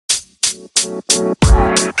This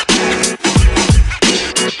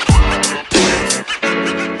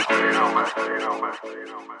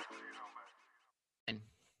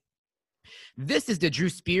is the Drew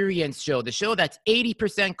Experience Show, the show that's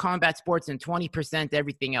 80% combat sports and 20%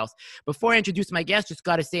 everything else. Before I introduce my guest, just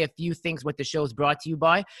got to say a few things what the show is brought to you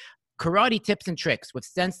by. Karate Tips and Tricks with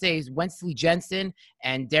senseis Wensley Jensen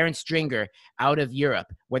and Darren Stringer out of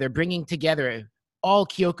Europe, where they're bringing together all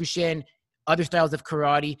Kyokushin, other styles of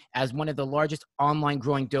karate as one of the largest online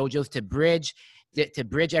growing dojos to bridge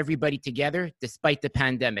everybody together despite the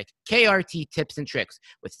pandemic. KRT Tips and Tricks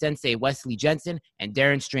with Sensei Wesley Jensen and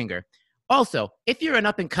Darren Stringer. Also, if you're an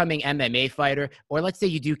up-and-coming MMA fighter, or let's say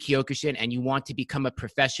you do Kyokushin and you want to become a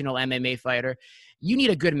professional MMA fighter, you need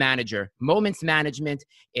a good manager. Moments Management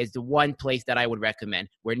is the one place that I would recommend,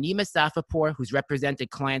 where Nima Safapour, who's represented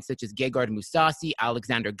clients such as Gegard Mousasi,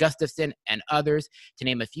 Alexander Gustafsson, and others, to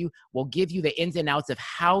name a few, will give you the ins and outs of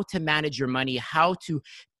how to manage your money, how to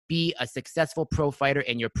be a successful pro fighter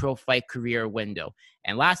in your pro fight career window.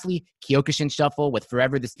 And lastly, Kyokushin Shuffle with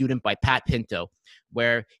Forever the Student by Pat Pinto,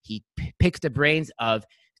 where he picks the brains of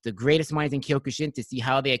the greatest minds in Kyokushin to see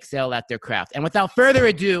how they excel at their craft. And without further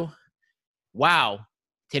ado, wow,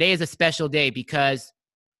 today is a special day because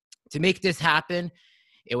to make this happen,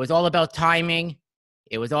 it was all about timing.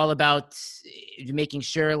 It was all about making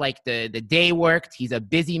sure like the day worked. He's a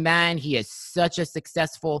busy man. He is such a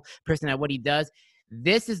successful person at what he does.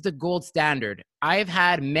 This is the gold standard. I've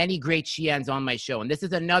had many great Shihans on my show, and this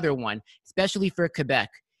is another one, especially for Quebec.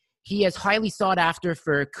 He is highly sought after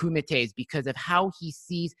for kumites because of how he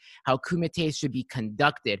sees how kumites should be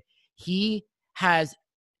conducted. He has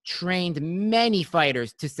trained many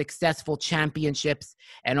fighters to successful championships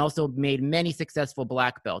and also made many successful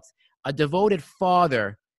black belts. A devoted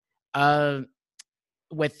father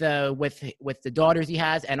with the daughters he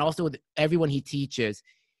has and also with everyone he teaches.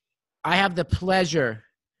 I have the pleasure.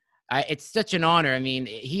 It's such an honor. I mean,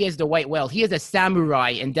 he is the white whale. He is a samurai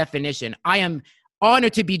in definition. I am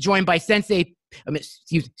honored to be joined by Shihan,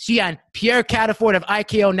 Pierre Cataford of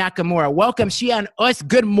IKO Nakamura. Welcome, Shihan. Us,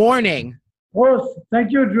 good morning. Well,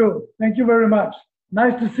 thank you, Drew. Thank you very much.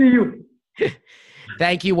 Nice to see you.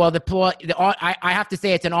 Thank you. Well, I have to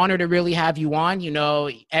say it's an honor to really have you on. You know,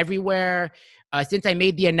 everywhere. Since I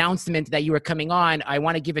made the announcement that you were coming on, I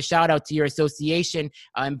want to give a shout out to your association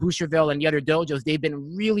in Boucherville and the other dojos. They've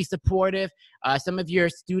been really supportive. Some of your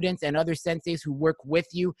students and other senseis who work with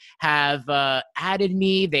you have added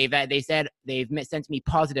me. They said they've sent me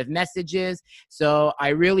positive messages. So I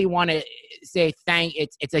really want to say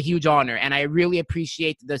it's a huge honor, and I really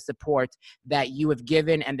appreciate the support that you have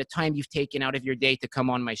given and the time you've taken out of your day to come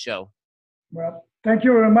on my show. Well, thank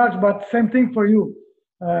you very much, but same thing for you.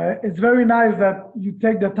 It's very nice that you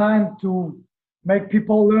take the time to make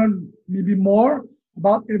people learn maybe more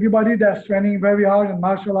about everybody that's training very hard in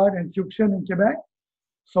martial art and Kyokushin in Quebec.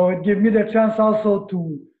 So it gives me the chance also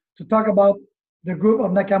to talk about the group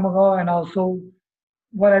of Nakamura and also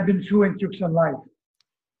what I've been through in Kyokushin life.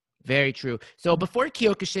 Very true. So before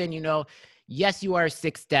Kyokushin, you know, yes, you are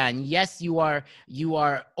 6'10". Yes, you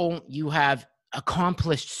have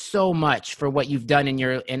accomplished so much for what you've done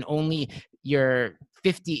in only your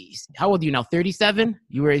 50s. How old are you now? 37?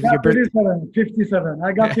 You were your birthday. 57.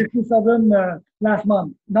 I got 57 last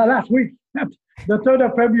week, the 3rd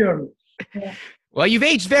of February. Well, you've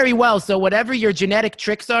aged very well. So whatever your genetic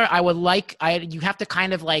tricks are, you have to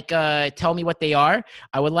kind of like tell me what they are.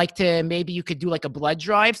 I would like to, maybe you could do like a blood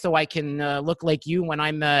drive so I can look like you when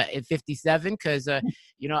I'm at 57. Cause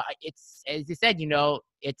you know, it's, as you said, you know,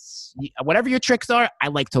 it's whatever your tricks are, I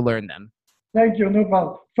like to learn them. Thank you. No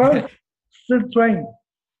problem. First, still train.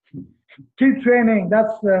 Keep training.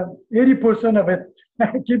 That's 80% of it.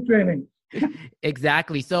 Keep training.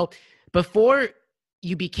 Exactly. So before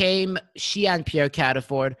you became Shihan Pierre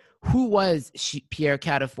Cataford, who was Pierre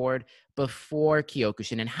Cataford before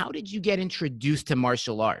Kyokushin, and how did you get introduced to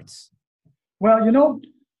martial arts? Well, you know,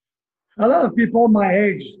 a lot of people my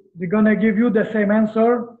age, they're going to give you the same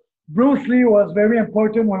answer. Bruce Lee was very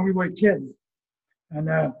important when we were kids.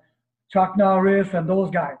 And Chuck Norris and those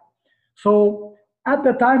guys. So at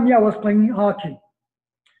the time, I was playing hockey.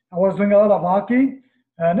 I was doing a lot of hockey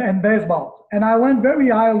and baseball. And I went very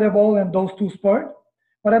high level in those two sports.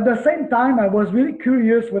 But at the same time, I was really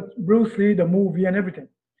curious with Bruce Lee, the movie and everything.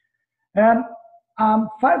 And I'm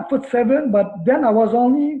 5'7", but then I was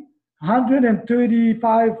only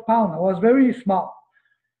 135 pounds. I was very small.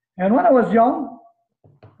 And when I was young,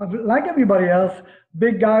 like everybody else,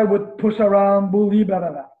 big guy would push around, bully, blah,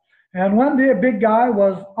 blah, blah. And one day, a big guy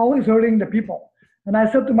was always hurting the people. And I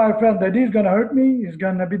said to my friend that he's going to hurt me. It's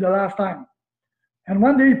going to be the last time. And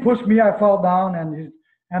one day he pushed me. I fell down,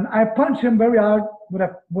 and I punched him very hard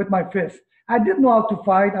with my fist. I didn't know how to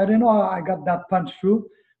fight. I didn't know how I got that punch through,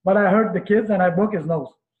 but I hurt the kids and I broke his nose.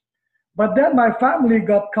 But then my family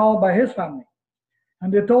got called by his family,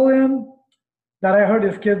 and they told him that I hurt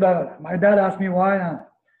his kid. But my dad asked me why.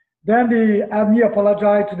 Then they had me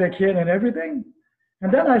apologize to the kid and everything.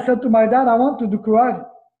 And then I said to my dad, I want to do karate.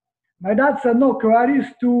 My dad said, no, karate is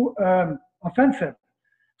too offensive.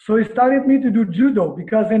 So he started me to do judo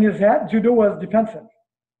because in his head, judo was defensive.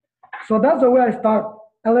 So that's the way I started,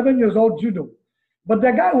 11 years old judo. But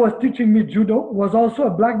the guy who was teaching me judo was also a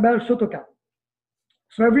black belt Shotokan.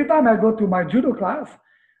 So every time I go to my judo class,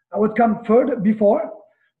 I would come before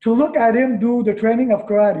to look at him do the training of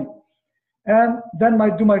karate. And then I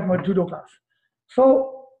do my judo class.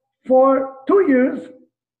 So for 2 years,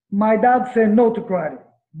 my dad said no to karate.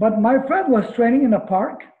 But my friend was training in a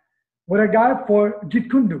park with a guy for Jeet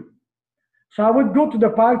Kune Do. So I would go to the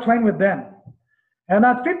park, train with them. And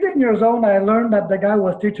at 15 years old, I learned that the guy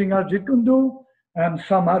was teaching us Jeet Kune Do and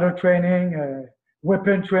some other training,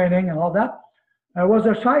 weapon training and all that. I was a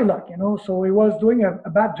Shylock, so he was doing a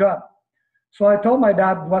bad job. So I told my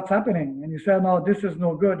dad what's happening. And he said, no, this is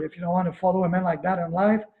no good if you don't want to follow a man like that in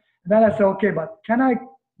life. And then I said, okay, but can I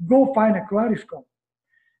go find a karate school?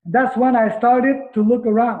 And that's when I started to look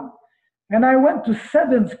around. And I went to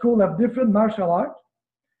 7 schools of different martial arts.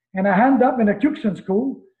 And I ended up in a Kyokushin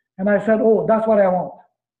school. And I said, oh, that's what I want.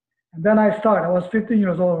 And then I started. I was 15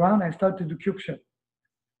 years old around. I started to do Kyokushin.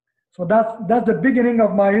 So that's the beginning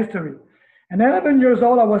of my history. And 11 years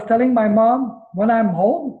old, I was telling my mom, when I'm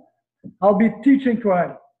home, I'll be teaching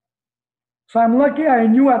karate. So I'm lucky I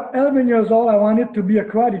knew at 11 years old I wanted to be a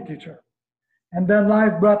karate teacher. And then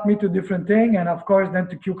life brought me to different things, and of course then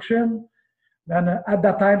to Kyokushin. Then at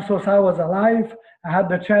that time Sosai was alive. I had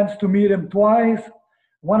the chance to meet him twice.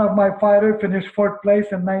 One of my fighters finished 4th place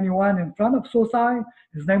in 91 in front of Sosai.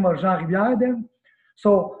 His name was Jean Rivière then.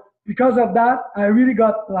 So because of that, I really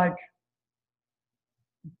got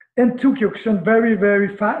into Kyokushin very,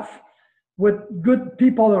 very fast, with good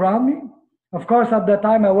people around me. Of course, at that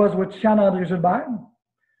time, I was with Shihan André Gilbert.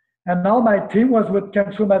 And now my team was with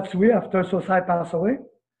Kensho Matsui after Sosai passed away.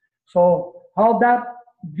 So all that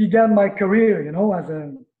began my career, as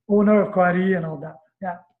an owner of karate and all that.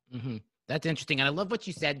 Yeah. Mm-hmm. That's interesting. And I love what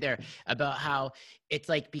you said there about how it's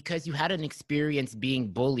like, because you had an experience being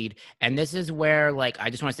bullied. And this is where, I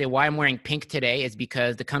just want to say why I'm wearing pink today is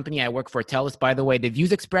because the company I work for, TELUS, by the way, the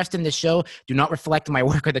views expressed in this show do not reflect my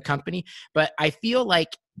work or the company. But I feel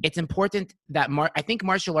like it's important that I think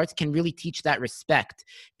martial arts can really teach that respect,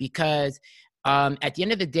 because at the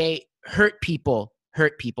end of the day, hurt people.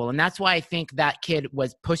 And that's why I think that kid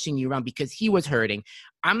was pushing you around, because he was hurting.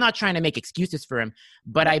 I'm not trying to make excuses for him,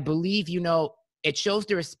 but I believe, it shows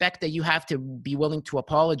the respect that you have to be willing to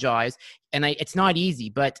apologize. And it's not easy,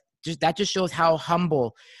 but that just shows how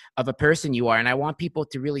humble of a person you are. And I want people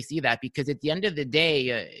to really see that, because at the end of the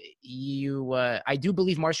day, I do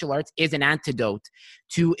believe martial arts is an antidote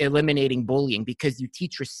to eliminating bullying, because you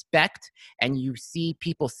teach respect and you see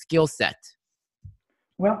people's skill set.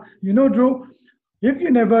 Well, Drew, if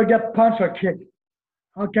you never get punched or kicked,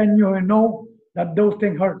 how can you know that those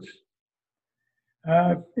things hurts?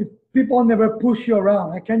 If people never push you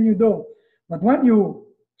around, how can you do? But when you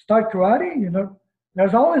start karate,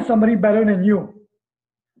 there's always somebody better than you.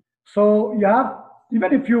 So you have,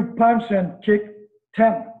 even if you punch and kick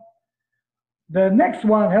 10, the next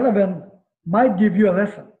one, 11, might give you a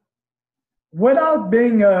lesson without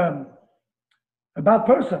being a bad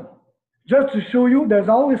person, just to show you there's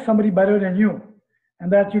always somebody better than you,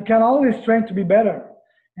 and that you can always train to be better.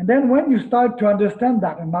 And then when you start to understand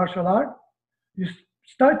that in martial art, you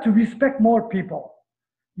start to respect more people.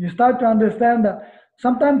 You start to understand that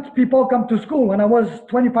sometimes people come to school. When I was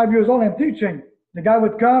 25 years old and teaching, the guy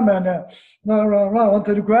would come and, I want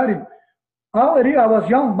to do karate. Already I was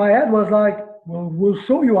young. My head was like, we'll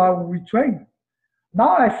show you how we train.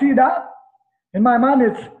 Now I see that. In my mind,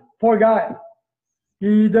 it's poor guy.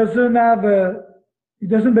 He doesn't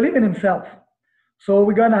believe in himself. So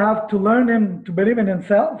we're going to have to learn him to believe in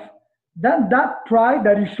himself. Then that pride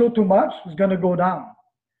that he showed too much is going to go down.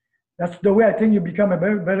 That's the way I think you become a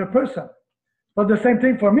better person. But the same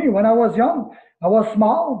thing for me. When I was young, I was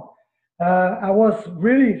small. I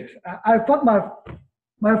fought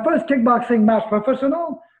my first kickboxing match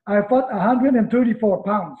professional. I fought 134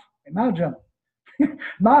 pounds. Imagine.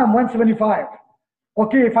 Now I'm 175.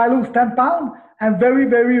 Okay, if I lose 10 pounds, I'm very,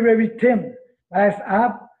 very, very thin.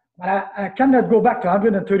 I cannot go back to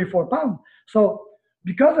 134 pounds. So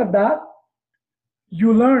because of that,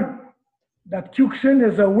 you learn that Kyokushin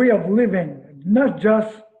is a way of living, not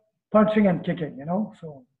just punching and kicking,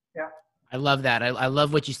 So, yeah. I love that. I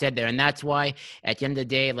love what you said there. And that's why at the end of the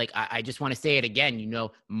day, like, I just want to say it again,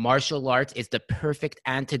 martial arts is the perfect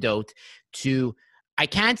antidote to, I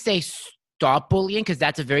can't say stop bullying because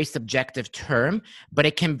that's a very subjective term, but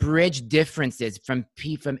it can bridge differences from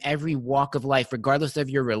every walk of life, regardless of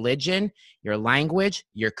your religion, your language,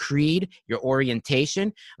 your creed, your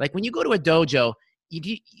orientation. Like when you go to a dojo,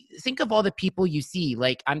 you think of all the people you see.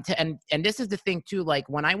 Like and this is the thing too. Like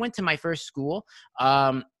when I went to my first school,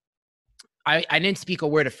 I didn't speak a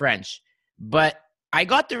word of French, but I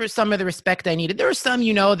got some of the respect I needed. There were some,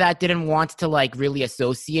 that didn't want to like really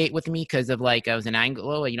associate with me because of like I was an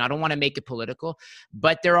Anglo. I don't want to make it political,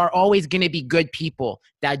 but there are always going to be good people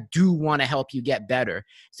that do want to help you get better.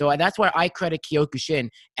 So that's why I credit Kyokushin,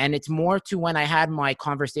 and it's more to when I had my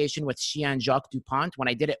conversation with Shihan Jacques Dupont when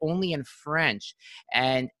I did it only in French,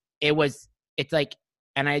 and it's like,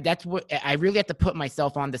 and that's what I really had to put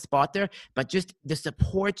myself on the spot there, but just the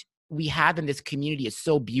support we have in this community is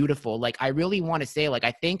so beautiful. Like, I really want to say, like,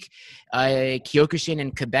 I think Kyokushin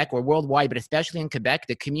in Quebec or worldwide, but especially in Quebec,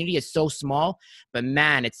 the community is so small, but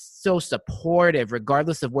man, it's so supportive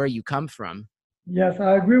regardless of where you come from. Yes,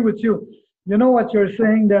 I agree with you. You know what you're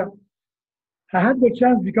saying there? I had the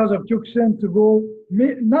chance because of Kyokushin to go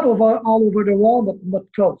not all over the world, but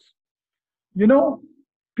close. You know,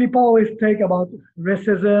 people always think about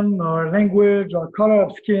racism or language or color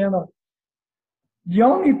of skin. The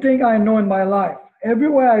only thing I know in my life,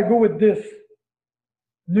 everywhere I go with this,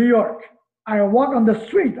 New York, I walk on the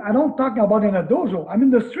street. I don't talk about in a dojo. I'm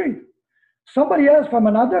in the street. Somebody else from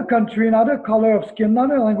another country, another color of skin,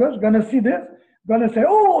 another language, gonna see this, gonna say,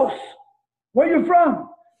 "Oh, where you from?"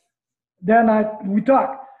 Then we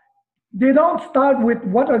talk. They don't start with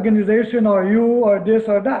what organization are you or this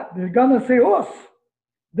or that. They're gonna say, "Us."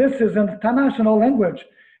 This is an international language,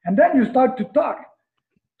 and then you start to talk.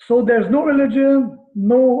 So there's no religion,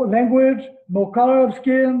 no language, no color of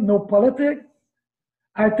skin, no politics.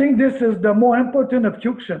 I think this is the more important of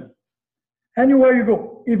Kyokushin. Anywhere you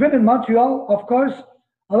go, even in Montreal, of course,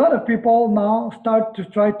 a lot of people now start to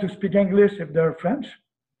try to speak English if they're French.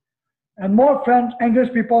 And more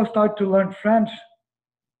English people start to learn French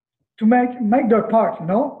to make their part,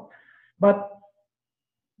 But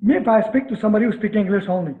me, if I speak to somebody who speaks English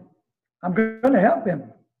only, I'm going to help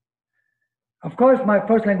him. Of course, my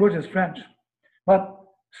first language is French. But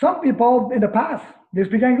some people in the past, they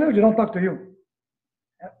speak English, they don't talk to you.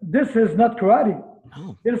 This is not karate.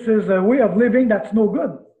 Oh. This is a way of living that's no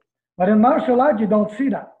good. But in martial art, you don't see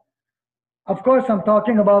that. Of course, I'm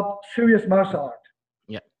talking about serious martial art.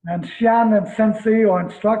 Yeah. And Shihan and sensei or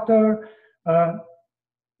instructor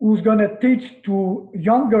who's going to teach to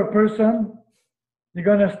younger person, they're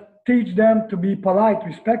going to teach them to be polite,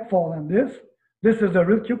 respectful, and this is a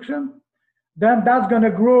real Kyokushin. Then that's going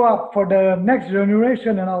to grow up for the next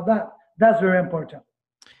generation and all that. That's very important.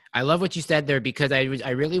 I love what you said there, because I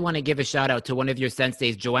really want to give a shout out to one of your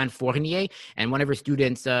senseis, Joanne Fournier, and one of her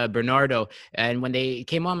students, Bernardo. And when they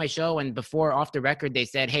came on my show and before off the record, they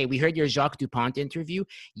said, "Hey, we heard your Jacques Dupont interview.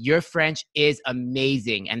 Your French is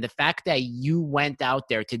amazing. And the fact that you went out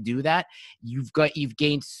there to do that, you've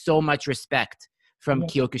gained so much respect from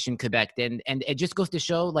Kyokushin Quebec." And it just goes to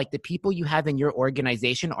show, like, the people you have in your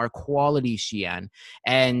organization are quality, Shihan.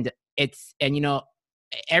 And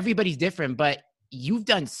everybody's different, but you've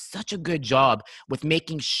done such a good job with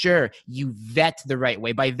making sure you vet the right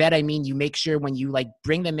way. By vet, I mean you make sure when you like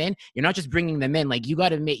bring them in, you're not just bringing them in. Like, you got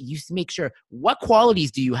to make sure, what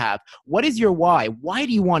qualities do you have? What is your why? Why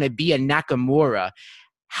do you want to be a Nakamura?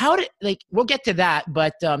 We'll get to that,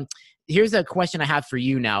 but here's a question I have for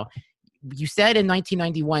you now. You said in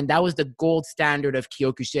 1991 that was the gold standard of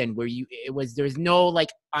Kyokushin, where there's no like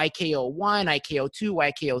IKO 1, IKO 2,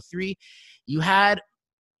 IKO 3.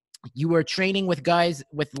 You were training with guys,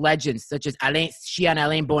 with legends such as Shihan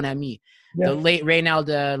Alain Bonamy, the late Reynald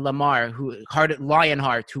Lamar,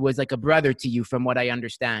 Lionheart, who was like a brother to you from what I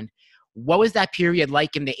understand. What was that period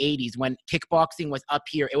like in the 80s when kickboxing was up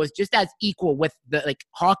here? It was just as equal with the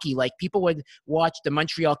hockey. Like, people would watch the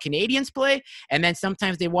Montreal Canadiens play, and then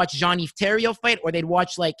sometimes they watch Jean-Yves Thériault fight, or they'd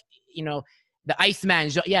watch the Iceman,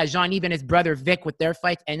 Jean-Yves and his brother Vic with their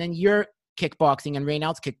fights, and then your kickboxing and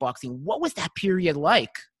Reynald's kickboxing. What was that period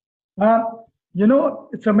like?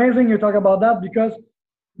 It's amazing you talk about that, because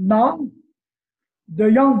now the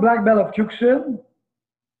young black belt of Kyokushin,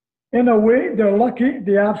 in a way, they're lucky.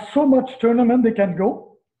 They have so much tournament they can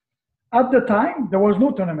go. At the time, there was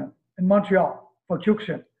no tournament in Montreal for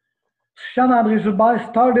Kyokushin. Jean-André Gilbert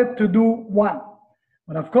started to do one.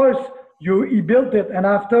 But of course, he built it. And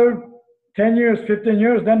after 10 years, 15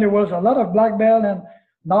 years, then there was a lot of black belt. And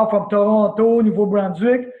now from Toronto,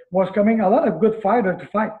 Nouveau-Brunswick was coming a lot of good fighters to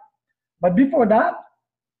fight. But before that,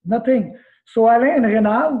 nothing. So Alain and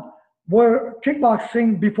Renal were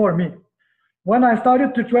kickboxing before me. When I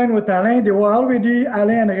started to train with Alain, they were already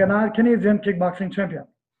Alain and Renal Canadian kickboxing champion.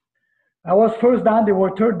 I was first dan, they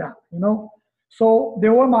were third dan, you know. So they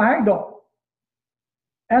were my idol.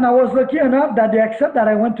 And I was lucky enough that they accept that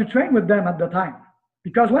I went to train with them at the time.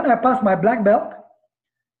 Because when I passed my black belt,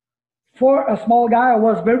 for a small guy, I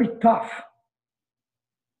was very tough,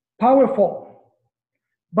 powerful.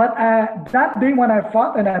 But that day when I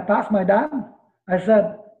fought and I passed my dan, I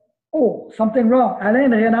said, oh, something wrong.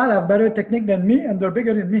 Alain and Renal have better technique than me and they're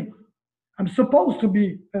bigger than me. I'm supposed to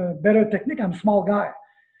be better technique, I'm a small guy.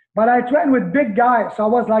 But I trained with big guys, so I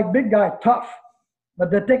was like big guy, tough.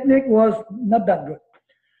 But the technique was not that good.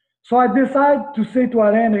 So I decided to say to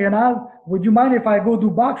Alain and Renal, would you mind if I go do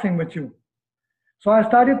boxing with you? So I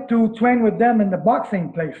started to train with them in the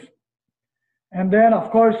boxing place. And then,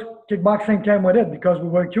 of course, kickboxing came with it because we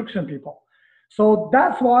were Kyokushin people. So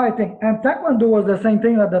that's why I think, and Taekwondo was the same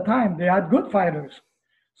thing at the time. They had good fighters.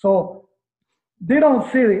 So they don't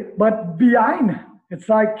see it, but behind, it's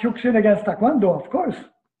like Kyokushin against Taekwondo, of course.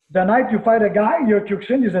 The night you fight a guy, your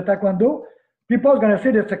Kyokushin is a Taekwondo, people are going to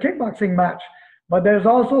say it's a kickboxing match. But there's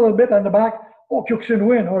also a bit on the back, oh, Kyokushin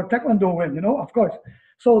win or Taekwondo win, you know, of course.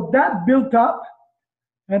 So that built up,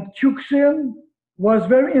 and Kyokushin was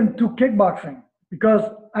very into kickboxing because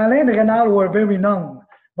Alain and Renal were very known.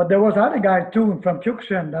 But there was other guys too from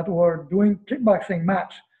Kyokushin that were doing kickboxing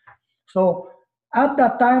match. So at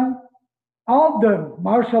that time, all the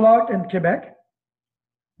martial art in Quebec,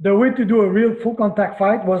 the way to do a real full contact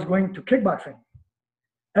fight was going to kickboxing.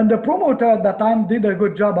 And the promoter at that time did a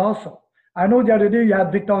good job also. I know the other day you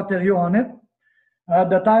had Victor Thériault on it. At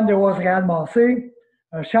the time there was Réal Massé.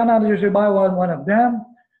 Shihan was one of them.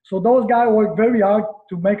 So those guys worked very hard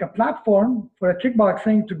to make a platform for a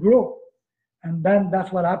kickboxing to grow. And then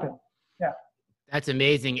that's what happened. Yeah. That's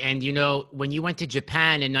amazing. And, you know, when you went to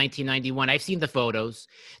Japan in 1991, I've seen the photos.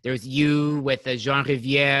 There's you with Jean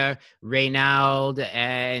Rivière, Reynald,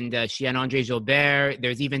 and Shihan-André Gilbert.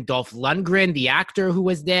 There's even Dolph Lundgren, the actor who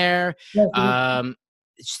was there. Yes,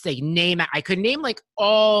 Just like I could name like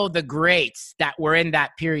all the greats that were in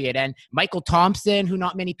that period. And Michael Thompson, who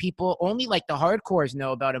not many people, only like the hardcores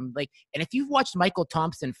know about him. Like, and if you've watched Michael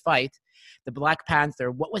Thompson fight the Black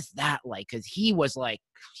Panther, what was that like? Because he was like,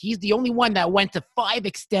 he's the only one that went to 5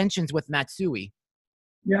 extensions with Matsui.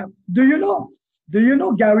 yeah. Do you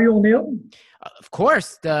know Gary O'Neill? Of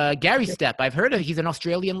course, the Gary Step. I've heard of. He's an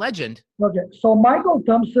Australian legend. Okay, so Michael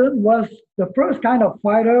Thompson was the first kind of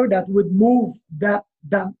fighter that would move that.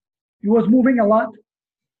 He was moving a lot.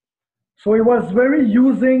 So he was very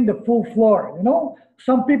using the full floor. You know,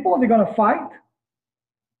 some people, they're going to fight.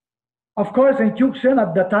 Of course, in Kyokushin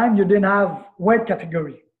at the time, you didn't have weight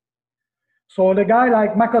category. So the guy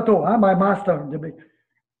like Makoto, my master,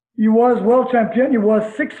 he was world champion. He was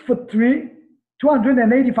 6'3",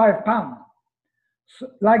 285 pounds. So,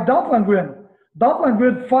 like Dolph Lundgren. Dolph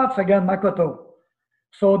Lundgren fought against Makoto.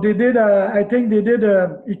 So they did, I think they did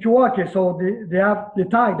Ikiwake. So they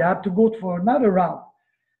tied. They have to go for another round.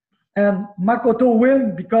 And Makoto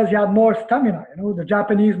win because he had more stamina, you know, the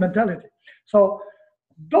Japanese mentality. So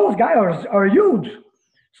those guys are huge.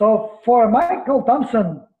 So for Michael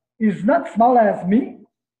Thompson, he's not small as me,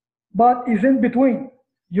 but he's in between.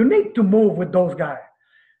 You need to move with those guys.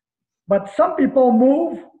 But some people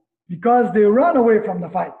move because they run away from the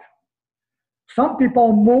fight. Some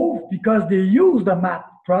people move because they use the mat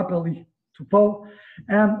properly to pull.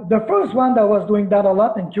 And the first one that was doing that a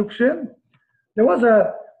lot in Kyokushin, there was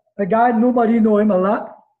a guy, nobody knew him a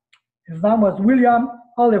lot. His name was William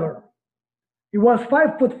Oliver. He was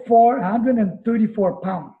 5'4", 134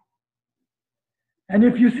 pounds. And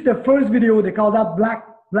if you see the first video, they call that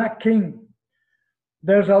Black King.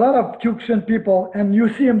 There's a lot of Kyokushin people, and you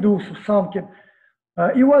see him do some.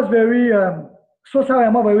 He was very,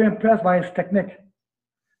 Sosayama very impressed by his technique.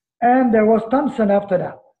 And there was Thompson after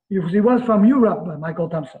that. He was from Europe, Michael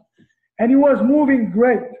Thompson. And he was moving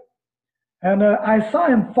great. And I saw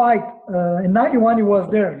him fight. In 91, he was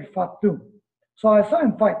there. He fought too. So I saw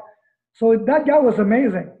him fight. So that guy was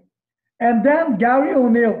amazing. And then Gary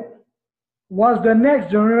O'Neill was the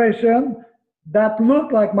next generation that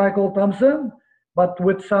looked like Michael Thompson, but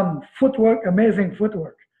with some footwork, amazing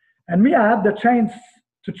footwork. And me, I had the chance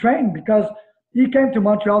to train because he came to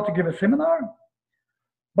Montreal to give a seminar.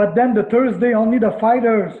 But then the Thursday, only the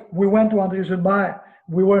fighters, we went to André Gilbert.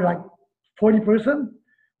 We were like 40 person.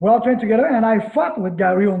 We all trained together, and I fought with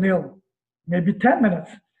Gary O'Neill, maybe 10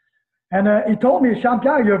 minutes. And he told me,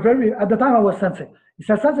 Jean-Pierre, at the time I was sensei. He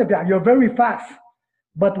said, Sensei Pierre, you're very fast,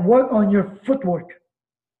 but work on your footwork.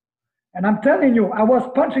 And I'm telling you, I was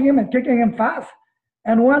punching him and kicking him fast.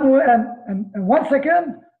 And and 1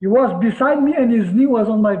 second, he was beside me and his knee was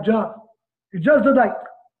on my jaw. He just did like,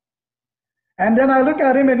 and then I look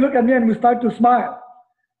at him and look at me and we start to smile.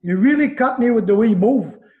 He really cut me with the way he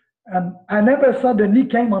moved. And I never saw the knee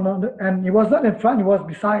came and he was not in front, he was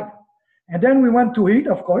beside. And then we went to eat,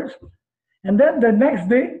 of course. And then the next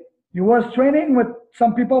day, he was training with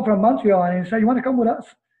some people from Montreal and he said, you want to come with us?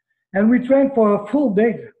 And we trained for a full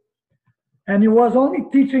day. And he was only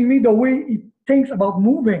teaching me the way he thinks about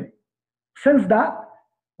moving. Since that,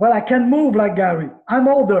 well, I can move like Gary. I'm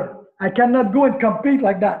older. I cannot go and compete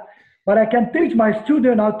like that. But I can teach my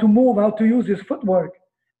student how to move, how to use his footwork.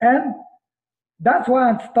 And that's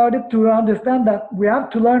why I started to understand that we have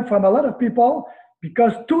to learn from a lot of people,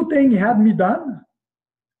 because two things he had me done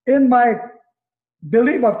in my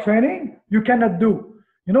belief of training, you cannot do.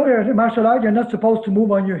 You know, in martial art, you're not supposed to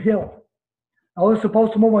move on your heel. You're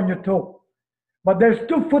supposed to move on your toe. But there's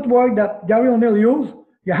two footwork that Gary O'Neill used.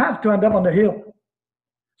 You have to end up on the heel.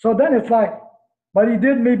 So then it's like, but he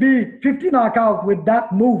did maybe 50 knockout with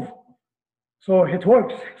that move. So it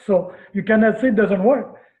works. So you cannot say it doesn't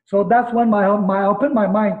work. So that's when I opened my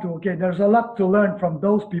mind to, okay, there's a lot to learn from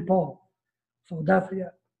those people. So that's it.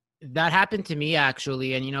 That happened to me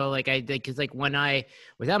actually. And, you know, like I did, cause like when I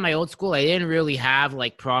was at my old school, I didn't really have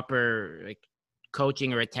like proper like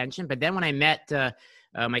coaching or attention. But then when I met,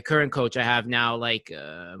 my current coach I have now, like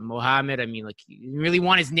Mohammed, I mean, like, you really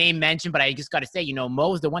want his name mentioned, but I just got to say, you know,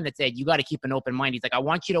 Mo is the one that said, you got to keep an open mind. He's like, I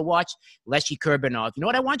want you to watch Leshy Kurbanov. You know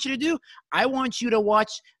what I want you to do? I want you to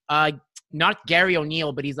watch, not Gary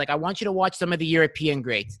O'Neill, but he's like, I want you to watch some of the European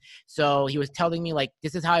greats. So he was telling me, like,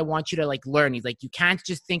 this is how I want you to, like, learn. He's like, you can't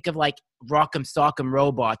just think of, like, rock'em sock'em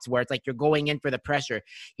robots where it's like you're going in for the pressure.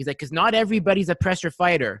 He's like, because not everybody's a pressure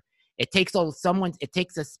fighter. It takes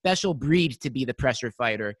a special breed to be the pressure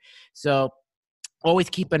fighter. So always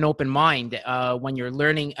keep an open mind when you're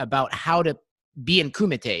learning about how to be in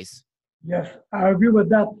kumites. Yes, I agree with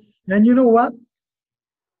that. And you know what?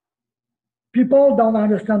 People don't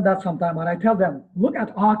understand that sometimes. And I tell them, look at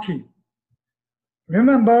hockey.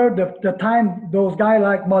 Remember the time those guys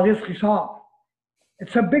like Maurice Richard.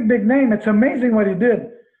 It's a big, big name. It's amazing what he did.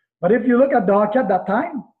 But if you look at the hockey at that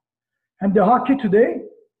time and the hockey today,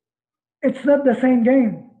 it's not the same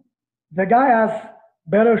game. The guy has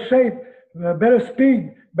better shape, better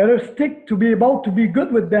speed, better stick to be able to be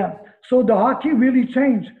good with them. So the hockey really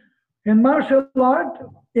changed. In martial art,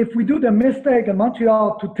 if we do the mistake in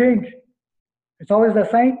Montreal to think it's always the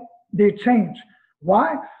same, they change.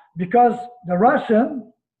 Why? Because the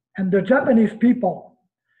Russian and the Japanese people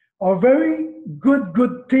are very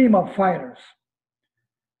good team of fighters.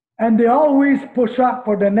 And they always push up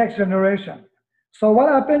for the next generation. So what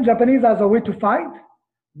happened? Japanese has a way to fight.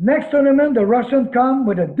 Next tournament, the Russian come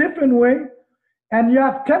with a different way. And you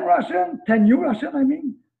have 10 Russian, 10 new Russian, I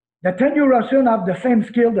mean. The 10 new Russian have the same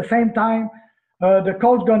skill, the same time. The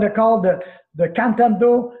coach going to call the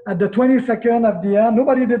cantando at the 22nd of the end.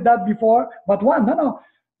 Nobody did that before, but one. No.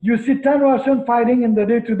 You see 10 Russian fighting in the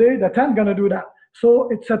day-to-day, the 10 going to do that. So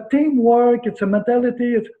it's a teamwork, it's a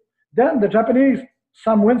mentality. Then the Japanese,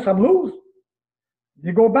 some win, some lose.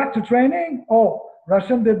 They go back to training. Oh,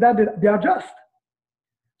 Russian did that, they adjust.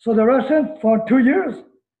 So the Russian, for 2 years,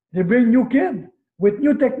 they bring new kid with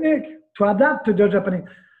new technique to adapt to the Japanese.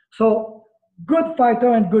 So good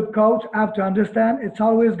fighter and good coach have to understand it's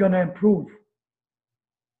always going to improve.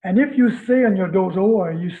 And if you stay in your dojo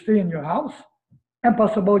or you stay in your house,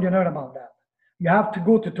 impossible you learn about that. You have to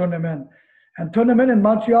go to tournament. And tournament in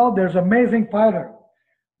Montreal, there's amazing fighter.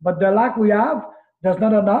 But the lack we have, there's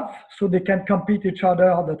not enough, so they can compete each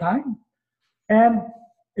other all the time. And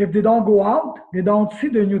if they don't go out, they don't see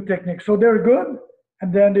the new technique. So they're good,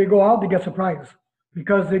 and then they go out, they get surprised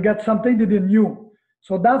because they get something they didn't know.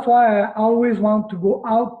 So that's why I always want to go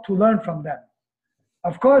out to learn from them.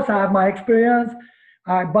 Of course, I have my experience.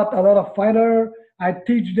 I bought a lot of fighters. I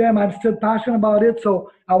teach them. I'm still passionate about it.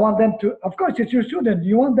 So I want them to, of course, it's your student.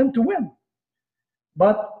 You want them to win.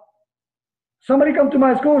 But somebody come to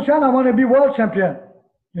my school, Shihan, I want to be world champion.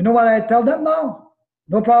 You know what I tell them now?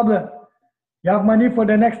 No problem. You have money for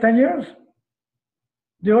the next 10 years?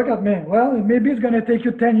 They look at me. Well, maybe it's going to take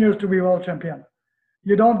you 10 years to be world champion.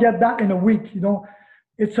 You don't get that in a week. You don't.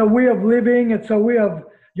 It's a way of living. It's a way of,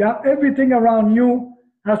 you have everything around you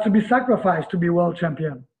has to be sacrificed to be world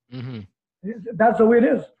champion. Mm-hmm. That's the way it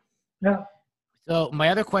is. Yeah. So my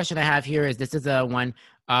other question I have here is, this is a one.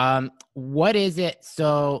 What is it?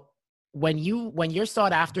 So when you're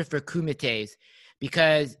sought after for kumites,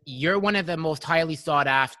 because you're one of the most highly sought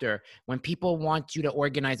after when people want you to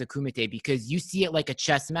organize a kumite, because you see it like a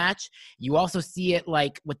chess match. You also see it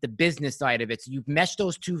like with the business side of it. So you've meshed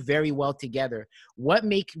those two very well together. What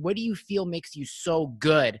do you feel makes you so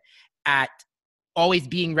good at always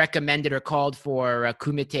being recommended or called for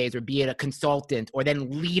kumites, or be it a consultant or then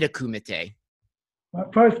lead a kumite? Well,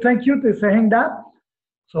 first, thank you for saying that.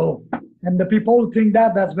 So, and the people who think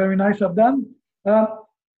that, that's very nice of them.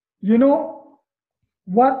 You know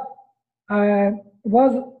what?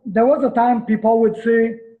 There was a time people would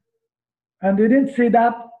say, and they didn't say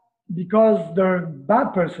that because they're a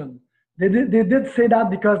bad person. They did say that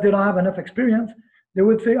because they don't have enough experience. They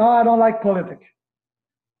would say, "Oh, I don't like politics."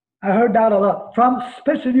 I heard that a lot,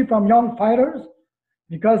 especially from young fighters,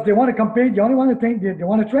 because they want to compete. They only want to think they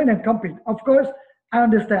want to train and compete. Of course, I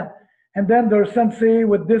understand. And then their sensei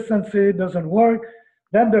with this sensei doesn't work.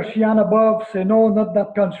 Then the Shihan above say, no, not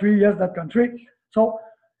that country, yes, that country. So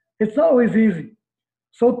it's not always easy.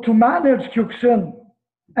 So to manage Kyokushin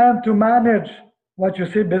and to manage what you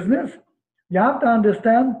say business, you have to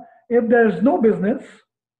understand if there's no business,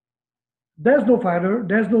 there's no fighter,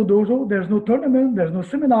 there's no dojo, there's no tournament, there's no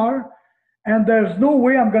seminar, and there's no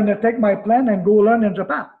way I'm going to take my plan and go learn in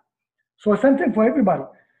Japan. So same thing for everybody.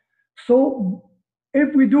 So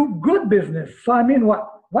if we do good business, so I mean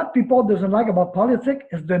what people doesn't like about politics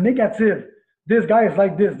is the negative. This guy is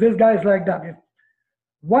like this guy is like that.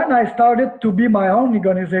 When I started to be my own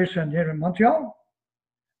organization here in Montreal,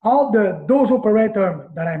 all the dojo operators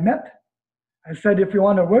that I met, I said, if you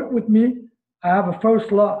want to work with me, I have a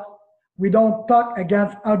first law. We don't talk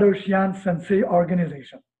against other Shihan Sensei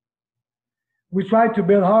organization. We try to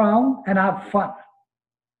build our own and have fun.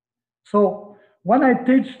 So when I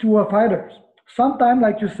teach to fighters, sometimes,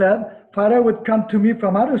 like you said, fighter would come to me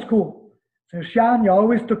from other school. Say, Shihan, you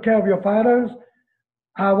always took care of your fighters.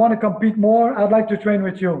 I want to compete more. I'd like to train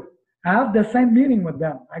with you. I have the same meeting with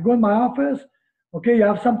them. I go in my office. Okay, you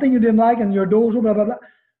have something you didn't like in your dojo, blah, blah, blah.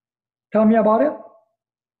 Tell me about it.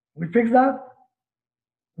 We fix that.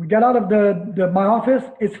 We get out of my office.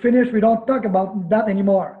 It's finished. We don't talk about that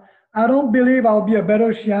anymore. I don't believe I'll be a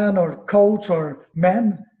better Shihan or coach or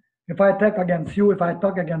man if I talk against you, if I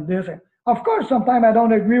talk against this. Of course, sometimes I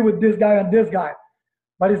don't agree with this guy and this guy,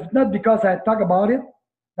 but it's not because I talk about it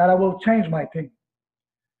that I will change my thing.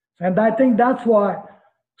 And I think that's why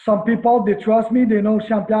some people, they trust me. They know,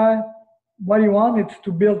 Jean-Pierre, what you want, it's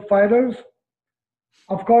to build fighters.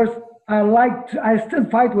 Of course, I still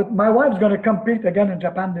fight with, my wife's going to compete again in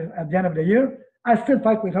Japan at the end of the year. I still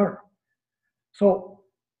fight with her. So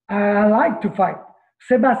I like to fight.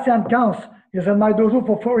 Sebastian Kans is in my dojo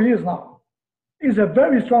for 4 years now. He's a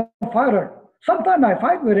very strong fighter. Sometimes I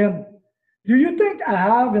fight with him. Do you think I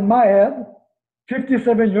have in my head,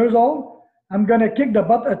 57 years old, I'm going to kick the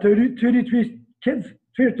butt of 33 kids,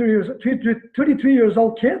 33 years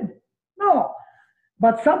old kid? No.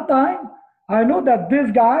 But sometimes I know that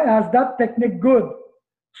this guy has that technique good.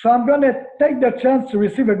 So I'm going to take the chance to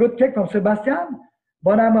receive a good kick from Sebastian,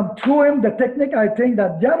 but I'm going to throw him the technique I think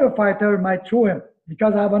that the other fighter might throw him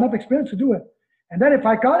because I have enough experience to do it. And then if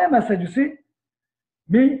I call him, I said, you see,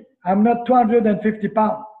 me, I'm not 250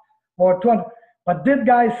 pounds or 200, but this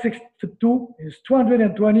guy is 6'2", is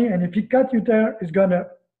 220, and if he cut you there, it's going to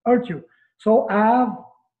hurt you. So I have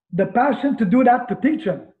the passion to do that, to teach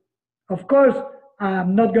him. Of course,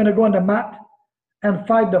 I'm not going to go on the mat and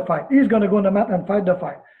fight the fight. He's going to go on the mat and fight the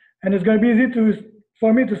fight. And it's going to be easy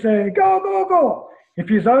for me to say, go, go, go. If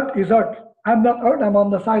he's hurt, he's hurt. I'm not hurt. I'm on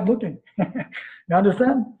the side looking. You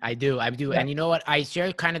understand? I do. Yeah. And you know what? I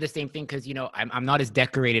share kind of the same thing because, you know, I'm not as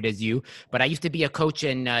decorated as you, but I used to be a coach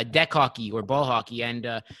in deck hockey or ball hockey. And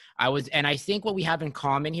I think what we have in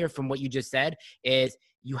common here from what you just said is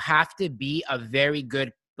you have to be a very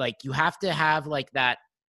good, like you have to have like that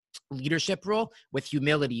leadership role with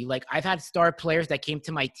humility. Like I've had star players that came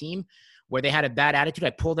to my team where they had a bad attitude. I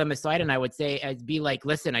pull them aside and I would say, I'd be like,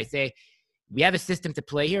 listen, I say, we have a system to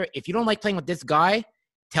play here. If you don't like playing with this guy,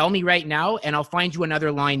 tell me right now and I'll find you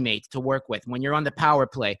another line mate to work with when you're on the power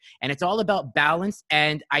play. And it's all about balance.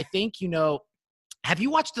 And I think, you know, have you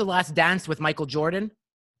watched The Last Dance with Michael Jordan?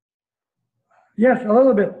 Yes, a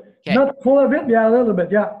little bit. Okay. Not full of it, yeah, a little bit,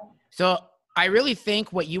 yeah. So I really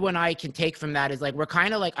think what you and I can take from that is like, we're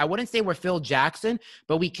kind of like, I wouldn't say we're Phil Jackson,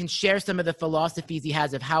 but we can share some of the philosophies he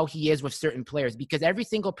has of how he is with certain players because every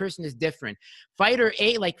single person is different. Fighter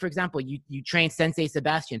A, like for example, you train Sensei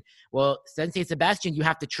Sebastian. Well, Sensei Sebastian, you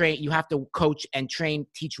have to train, you have to coach and train,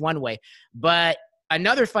 teach one way. But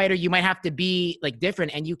another fighter, you might have to be like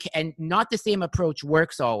different and not the same approach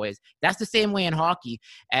works always. That's the same way in hockey.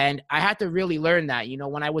 And I had to really learn that, you know,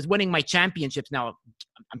 when I was winning my championships. Now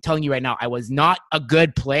I'm telling you right now, I was not a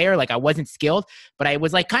good player. Like I wasn't skilled, but I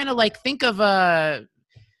was like kind of like think of a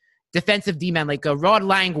defensive D-man, like a Rod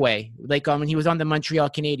Langway, like when he was on the Montreal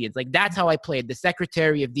Canadiens. Like that's how I played, the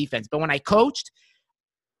secretary of defense. But when I coached,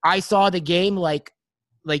 I saw the game like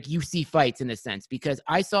you see fights in a sense, because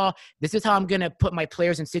I saw this is how I'm going to put my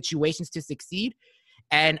players in situations to succeed.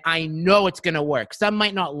 And I know it's going to work. Some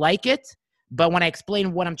might not like it, but when I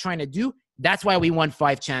explain what I'm trying to do, that's why we won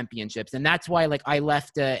 5 championships. And that's why like I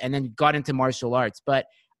left and then got into martial arts. But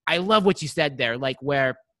I love what you said there, like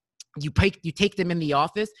where you take them in the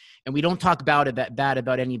office and we don't talk bad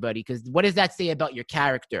about anybody, because what does that say about your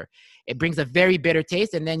character? It brings a very bitter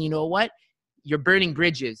taste. And then you know what? You're burning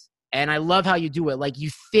bridges. And I love how you do it. Like you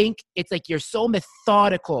think it's like you're so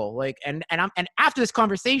methodical. Like and after this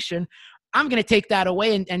conversation, I'm gonna take that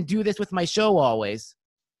away and do this with my show always.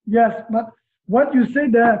 Yes, but what you say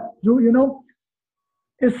there, you know,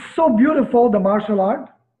 it's so beautiful, the martial art,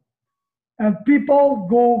 and people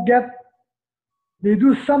they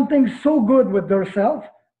do something so good with themselves,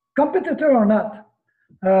 competitor or not.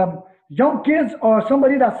 Young kids or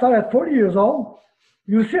somebody that started at 40 years old,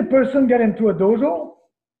 you see a person get into a dojo,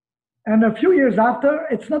 and a few years after,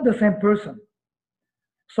 it's not the same person.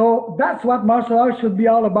 So that's what martial arts should be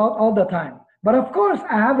all about all the time. But of course,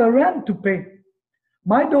 I have a rent to pay.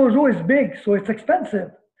 My dojo is big, so it's expensive.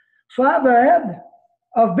 So I have a head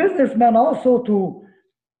of businessman also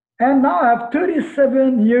and now I have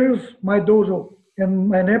 37 years, my dojo.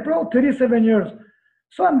 In April, 37 years.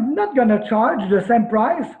 So I'm not going to charge the same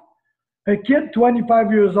price a kid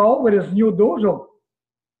 25 years old with his new dojo.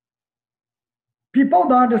 People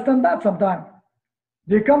don't understand that sometimes.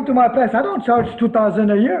 They come to my place. I don't charge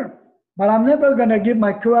 $2,000 a year, but I'm never going to give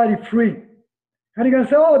my karate free. And you're going to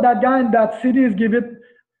say, oh, that guy in that city is give it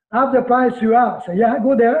half the price you have. So yeah,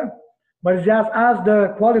 go there, but it's just as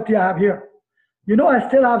the quality I have here. You know, I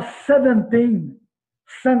still have 17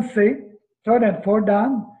 sensei, third and fourth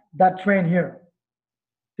dan, that train here.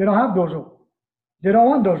 They don't have dojo. They don't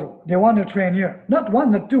want dojo. They want to train here. Not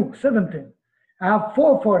one or two, 17. I have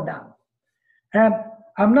 4 fourth dan. And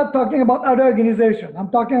I'm not talking about other organizations. I'm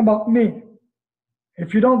talking about me.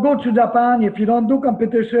 If you don't go to Japan, if you don't do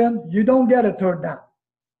competition, you don't get a third dan.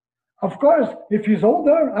 Of course, if he's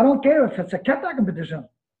older, I don't care if it's a kata competition.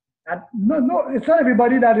 No, it's not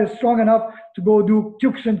everybody that is strong enough to go do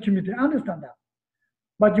Kyokushin community. I understand that.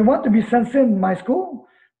 But you want to be sensei in my school,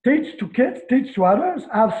 teach to kids, teach to others,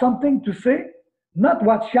 have something to say, not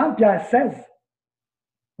what Pierre says.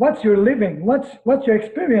 What's your living? What's your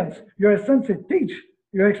experience? You're a sensei, teach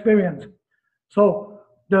your experience. So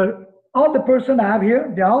all the person I have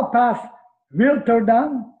here, they all pass real third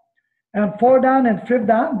dan and fourth dan and fifth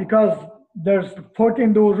dan, because there's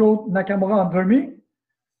 14 dojo Nakamura under me.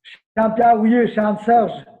 Jean-Pierre Ouillet,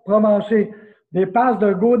 Jean-Serge, Provencher, they passed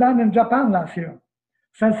their go dan in Japan last year.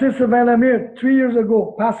 Sensei Sylvain Lemire, 3 years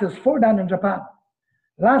ago, passed his 4th dan in Japan.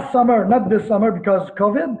 Last summer, not this summer because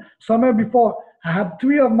COVID, summer before, I had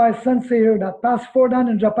 3 of my sensei here that passed 4th dan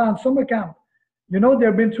in Japan, summer camp. You know,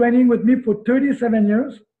 they've been training with me for 37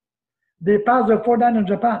 years. They passed their 4th dan in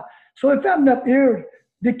Japan. So if I'm not here,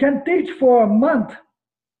 they can teach for a month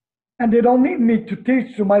and they don't need me to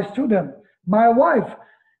teach to my student. My wife,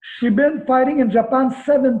 she's been fighting in Japan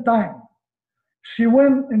 7 times. She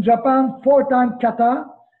went in Japan 4 times kata,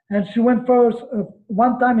 and she went first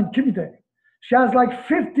 1 time in kumite. She has like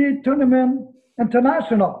 50 tournament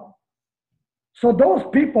international. So those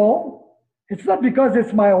people, it's not because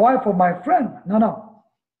it's my wife or my friend. No.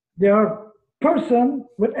 They are person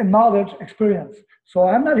with a knowledge, experience. So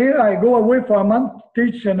I'm not here. I go away for a month,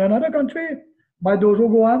 teach in another country. My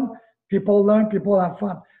dojo go on. People learn. People have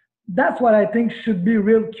fun. That's what I think should be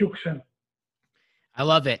real Kyokushin. I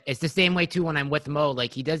love it. It's the same way too when I'm with Mo.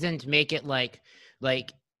 Like he doesn't make it like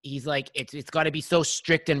he's like it's got to be so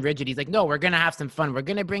strict and rigid. He's like, no, we're gonna have some fun. We're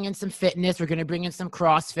gonna bring in some fitness. We're gonna bring in some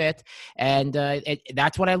CrossFit, and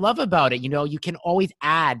that's what I love about it. You know, you can always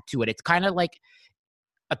add to it. It's kind of like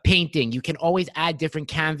a painting. You can always add different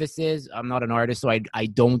canvases. I'm not an artist, so I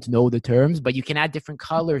don't know the terms, but you can add different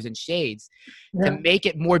colors and shades to make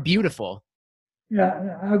it more beautiful.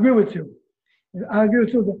 Yeah, I agree with you. I agree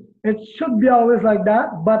with you. It should be always like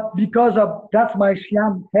that, but because of that's my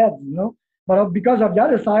Shihan head, you know. But because of the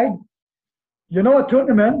other side, you know, a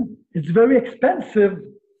tournament, it's very expensive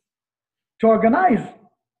to organize.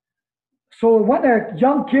 So when a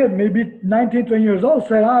young kid, maybe 19, 20 years old,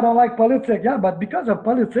 said, I don't like politics. Yeah, but because of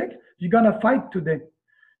politics, you're going to fight today.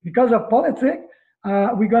 Because of politics,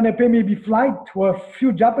 we're going to pay maybe flight to a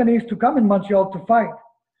few Japanese to come in Montreal to fight.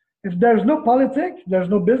 If there's no politics, there's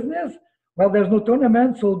no business, well, there's no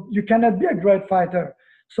tournament, so you cannot be a great fighter.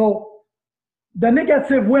 So The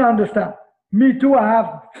negative, we understand. Me too,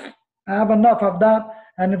 I have enough of that.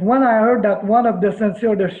 And when I heard that one of the sensei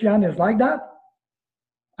or the Shihan is like that,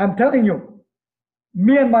 I'm telling you,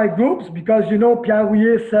 me and my groups, because you know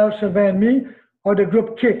Pierre, Serge, Chauvin, and me are the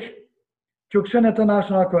group KIK, Kyokushin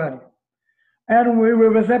International Karate. And we were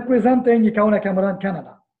representing IKO Nakamura in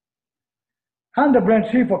Canada. I'm the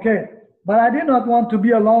branch chief, okay, but I did not want to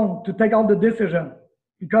be alone to take all the decision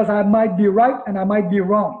because I might be right and I might be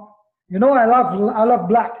wrong. You know, I love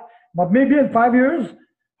black, but maybe in 5 years,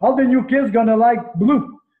 all the new kids gonna like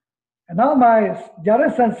blue. And now the other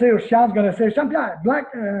sensei or Shihan's gonna say, Jean-Pierre, black,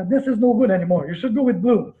 this is no good anymore. You should go with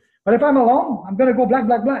blue. But if I'm alone, I'm gonna go black,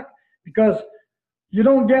 black, black. Because you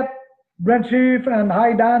don't get branch chief and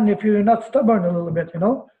high dan if you're not stubborn a little bit, you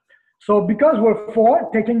know? So because we're four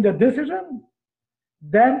taking the decision,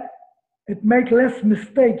 then it makes less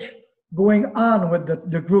mistake going on with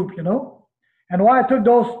the group, you know? And why I took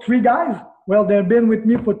those three guys? Well, they've been with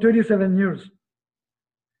me for 37 years.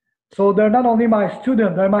 So they're not only my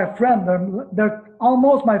student, they're my friend, they're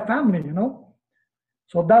almost my family, you know?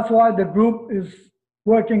 So that's why the group is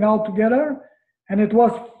working out together. And it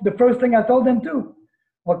was the first thing I told them too.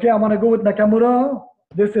 Okay, I want to go with Nakamura.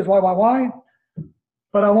 This is why.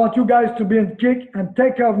 But I want you guys to be in kick and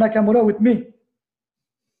take care of Nakamura with me.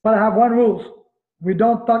 But I have one rule. We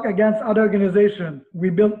don't talk against other organizations. We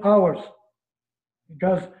build ours.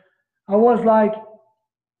 Because I was like,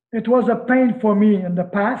 it was a pain for me in the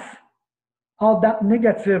past, all that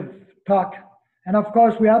negative talk. And of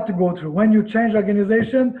course, we have to go through. When you change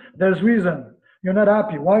organization, there's reason. You're not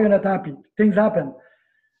happy. Why you're not happy? Things happen.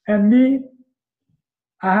 And me,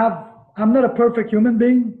 I'm not a perfect human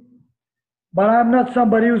being, but I'm not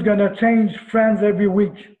somebody who's going to change friends every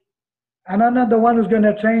week. And I'm not the one who's going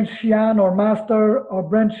to change Shihan or master or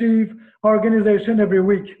branch chief or organization every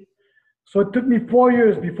week. So it took me 4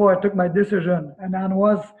 years before I took my decision. And that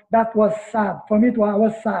was sad. For me, I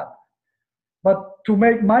was sad. But to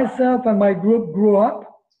make myself and my group grow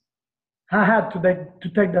up, I had to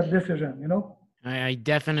take that decision, you know? I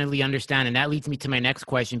definitely understand. And that leads me to my next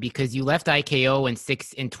question, because you left IKO in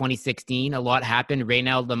 2016. A lot happened.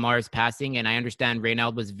 Reynald Lamar's passing, and I understand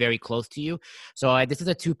Reynald was very close to you. So this is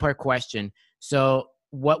a two-part question. So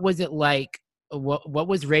what was it like? What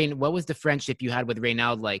was the friendship you had with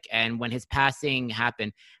Reynald like? And when his passing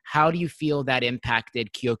happened, how do you feel that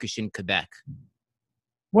impacted Kyokushin Quebec?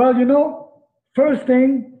 Well, you know, first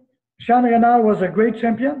thing, Jean Reynald was a great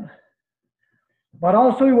champion, but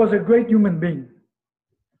also he was a great human being.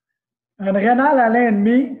 And Reynald, Alain, and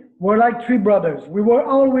me were like three brothers. We were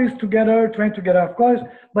always together, trained together, of course.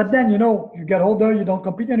 But then, you know, you get older, you don't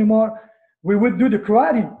compete anymore. We would do the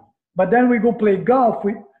karate, but then we go play golf.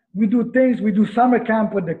 We do things, we do summer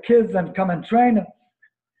camp with the kids and come and train.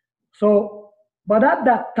 So, but at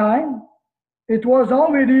that time, it was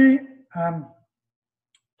already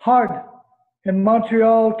hard in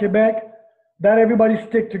Montreal, Quebec, that everybody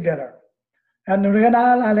stick together. And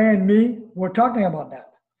Reynald, Alain, and me were talking about that.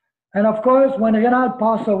 And of course, when Reynald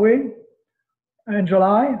passed away in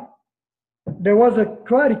July, there was a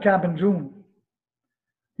karate camp in June.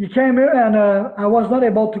 He came here and I was not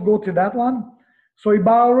able to go to that one. So he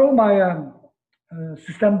borrowed my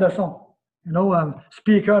système de son, you know,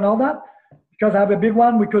 speaker and all that, because I have a big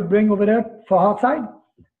one we could bring over there for outside.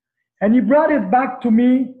 And he brought it back to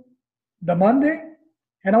me the Monday,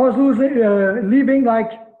 and I was leaving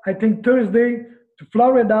like, I think Thursday to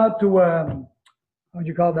Florida to, what do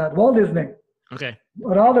you call that, Walt Disney. Okay.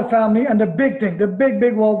 With all the family and the big thing, the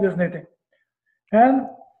big Walt Disney thing. And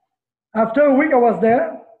after a week I was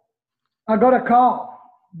there, I got a call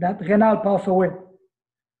that Reynald passed away.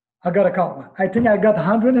 I got a call. I think I got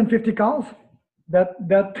 150 calls that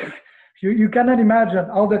you cannot imagine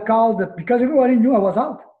all the calls that, because everybody knew I was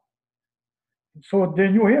out. So they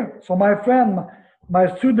knew here. So my friend,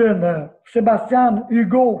 my student, Sebastian,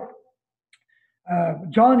 Hugo,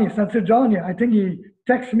 Johnny, Sensei Johnny, I think he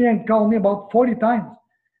texted me and called me about 40 times.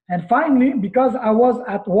 And finally, because I was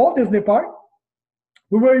at Walt Disney Park,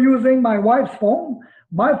 we were using my wife's phone.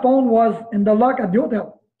 My phone was in the lock at the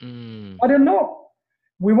hotel. I didn't know.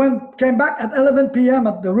 We came back at 11 p.m.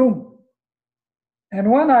 at the room.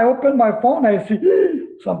 And when I opened my phone, I see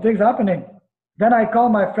something's happening. Then I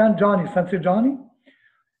called my friend Johnny, Sensei Johnny.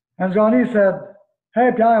 And Johnny said,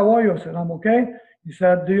 "Hey, Pierre, how are you?" I said, "I'm okay." He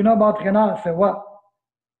said, "Do you know about Reynald?" I said, "What?"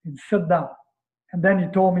 He said, "Sit down." And then he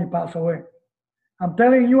told me he passed away. I'm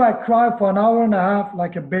telling you, I cried for an hour and a half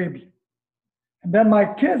like a baby. And then my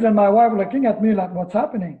kids and my wife were looking at me like, what's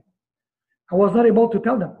happening? I was not able to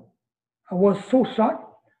tell them. I was so shocked.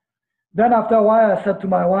 Then after a while, I said to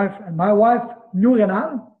my wife, and my wife knew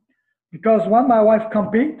Reynald, because when my wife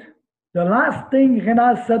compete, The last thing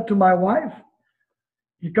Renal said to my wife,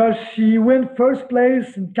 because she won first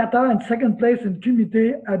place in Qatar and second place in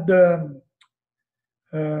Kumite at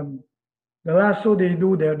um, the last show they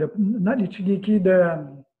do there, not Ichigiki,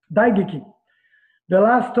 the Daigiki. The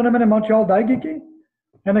last tournament in Montreal, Daigiki.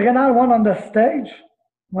 And Renal won on the stage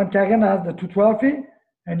when Karen has the two trophy.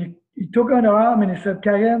 And he took her on her arm and he said,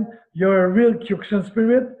 Karen, you're a real Kyokushin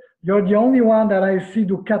spirit. You're the only one that I see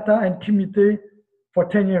do kata and kumite for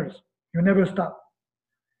 10 years. You never stop.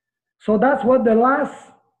 So that's what the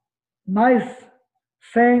last nice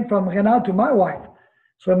saying from Renal to my wife.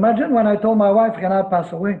 So imagine when I told my wife Renal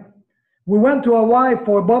passed away. We went to Hawaii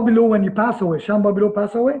for Bobilo when he passed away. Shihan Bobilo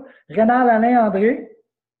passed away. Renal, Alain, André,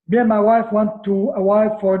 me and my wife went to Hawaii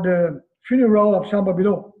for the funeral of Shihan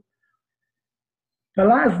Bobilo. The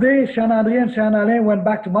last day, Shihan André and Shihan Alain went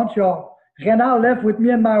back to Montreal. Renal left with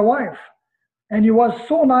me and my wife. And he was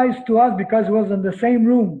so nice to us because he was in the same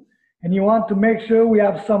room. And he wanted to make sure we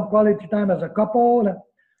have some quality time as a couple.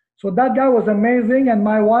 So that guy was amazing. And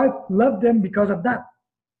my wife loved him because of that.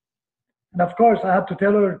 And of course, I had to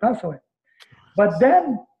tell her to pass away. But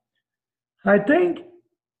then, I think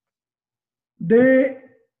they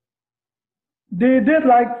did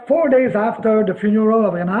like 4 days after the funeral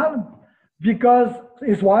of Renal because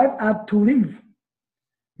his wife had to leave.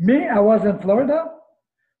 Me, I was in Florida,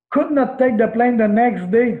 could not take the plane the next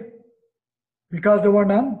day because there were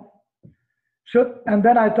none. And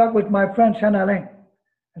then I talked with my friend Shihan Alain.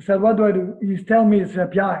 I said, what do I do? He's telling me, it's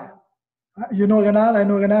Pierre. You know Renal? I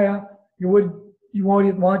know Renal, yeah. You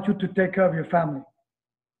wouldn't want you to take care of your family.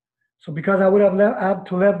 So because I would have had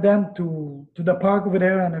to leave them to the park over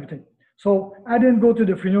there and everything. So I didn't go to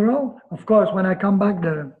the funeral. Of course, when I come back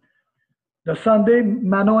the Sunday,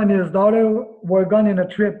 Manon and his daughter were gone in a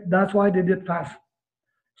trip. That's why they did fast.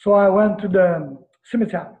 So I went to the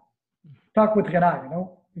cemetery, talk with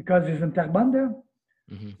Renal, because he's in Terrebonne there.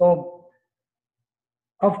 Mm-hmm. So,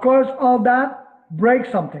 of course, all that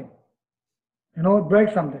breaks something. It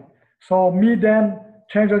breaks something. So me then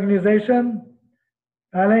change organization.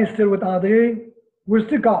 Alain is still with André. We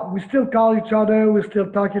still call each other. We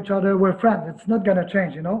still talk each other. We're friends. It's not gonna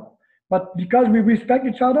change, But because we respect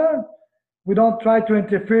each other, we don't try to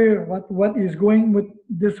interfere what is going with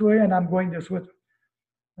this way and I'm going this way.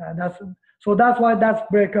 So that's why that's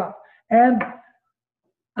break up. And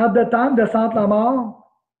at the time, the Saint Lamar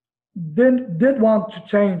did want to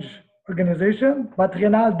change organization, but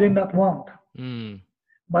Renal did not want. Mm.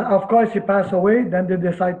 But of course, he passed away. Then they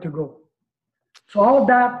decided to go. So all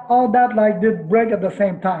that like did break at the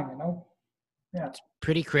same time, Yeah. It's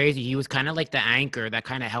pretty crazy. He was kind of like the anchor that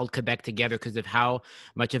kind of held Quebec together because of how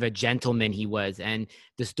much of a gentleman he was. And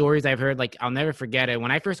the stories I've heard, like, I'll never forget it.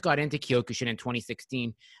 When I first got into Kyokushin in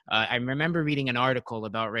 2016, I remember reading an article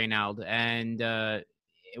about Reynald, and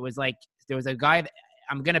it was like there was a guy.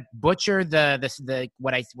 I'm gonna butcher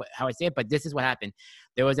how I say it, but this is what happened.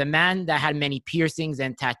 There was a man that had many piercings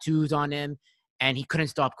and tattoos on him, and he couldn't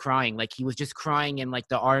stop crying. Like he was just crying in like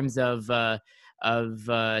the arms of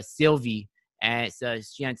Sylvie, and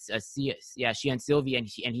Shihan Sylvie,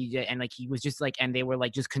 and like he was just like, and they were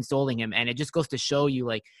like just consoling him, and it just goes to show you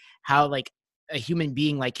like how like a human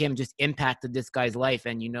being like him just impacted this guy's life.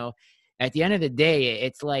 And at the end of the day,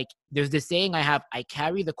 it's like there's this saying I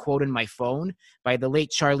carry the quote in my phone by the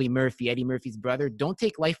late Charlie Murphy, Eddie Murphy's brother. Don't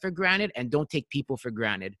take life for granted and don't take people for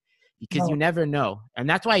granted, because you never know. And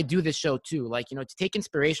that's why I do this show too. Like, to take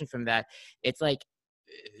inspiration from that. It's like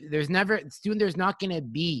there's not going to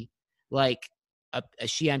be like a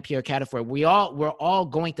Shihan, Pierre, Cataford. We're all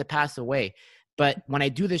going to pass away. But when I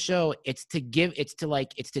do the show, it's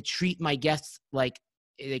to treat my guests like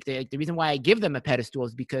the reason why I give them a pedestal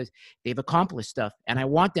is because they've accomplished stuff and I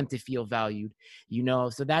want them to feel valued,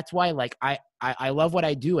 so that's why like I love what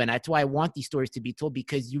I do. And that's why I want these stories to be told,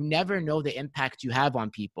 because you never know the impact you have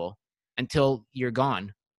on people until you're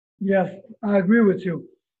gone. Yes, I agree with you.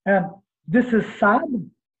 And this is sad.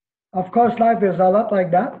 Of course, life is a lot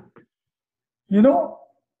like that.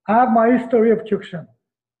 I have my history of Kyokushin.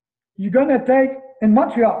 You're going to take in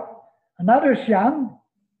Montreal another Shihan,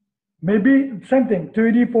 maybe same thing,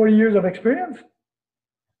 30, 40 years of experience.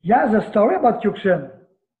 He has a story about Kyokushin.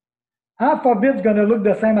 Half of it's going to look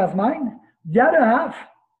the same as mine. The other half,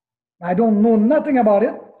 I don't know nothing about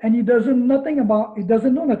it, and he doesn't know nothing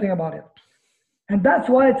about it. And that's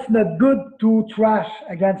why it's not good to trash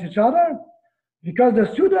against each other, because the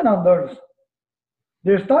student unders,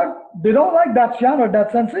 they don't like that Shihan or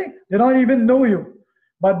that sensei, they don't even know you.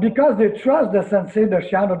 But because they trust the sensei, the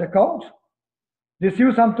Shihan or the coach, they see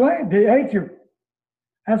you sometimes, they hate you.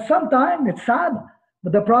 And sometimes it's sad,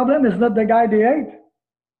 but the problem is not the guy they hate.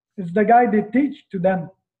 It's the guy they teach to them.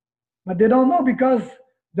 But they don't know because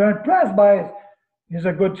they're impressed by he's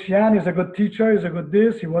a good Shihan, he's a good teacher, he's a good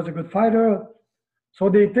this, he was a good fighter. So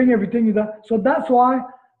they think everything is that. So that's why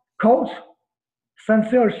coach,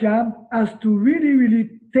 sensei or Shihan has to really, really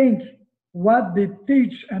think what they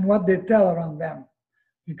teach and what they tell around them.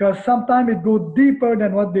 Because sometimes it goes deeper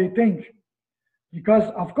than what they think. Because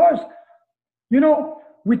of course,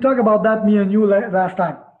 we talked about that, me and you last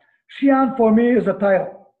time. Shihan for me is a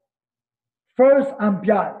title. First, I'm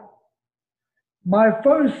Pierre. My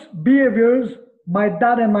first behaviors, my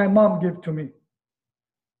dad and my mom give to me.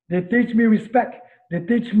 They teach me respect. They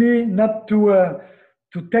teach me not to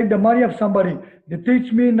take the money of somebody. They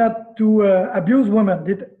teach me not to abuse women.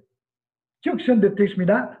 Kyukshin, they teach me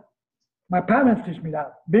that. My parents teach me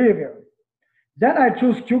that behavior. Then I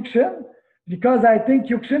choose Kyukshin because I think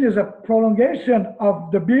Kyukshin is a prolongation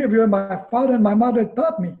of the behavior my father and my mother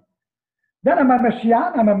taught me. Then I'm a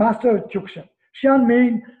Shihan, I'm a master of Kyukshin. Shihan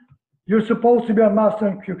means you're supposed to be a master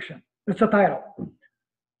in Kyukshin. It's a title.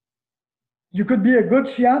 You could be a good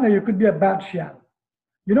Shihan or you could be a bad Shihan.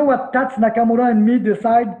 You know what Tats Nakamura and me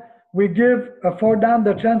decide? We give a 4-dan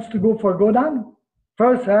the chance to go for Godan.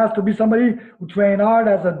 First, it has to be somebody who train hard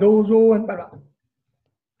as a dozo and blah, blah.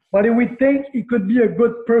 But if we think he could be a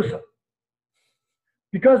good person,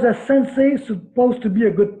 because a sensei is supposed to be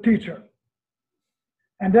a good teacher.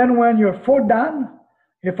 And then when you're 4-dan,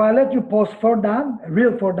 if I let you post 4-dan, a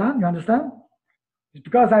real 4-dan, you understand? It's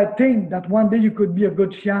because I think that one day you could be a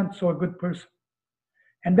good Shihan, so a good person.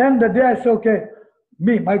 And then the day I say, okay,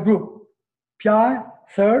 me, my group, Pierre,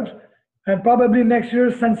 Serge, and probably next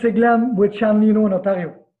year, Sensei Glenn with Chanlino in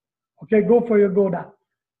Ontario. Okay, go for your Godan.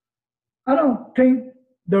 I don't think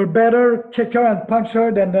they're better kicker and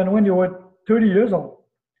puncher than when you were 30 years old.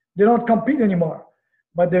 They don't compete anymore.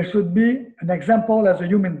 But there should be an example as a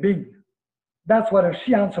human being. That's what a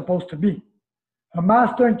Shihan's supposed to be. A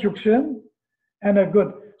master in Kyukshin and a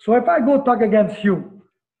good. So if I go talk against you,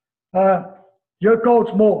 your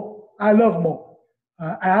coach Mo, I love Mo.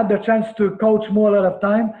 I had the chance to coach Mo a lot of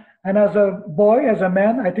time. And as a boy, as a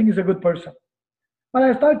man, I think he's a good person. But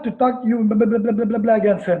I start to talk you blah, blah, blah, blah, blah, blah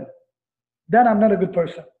against him. Then I'm not a good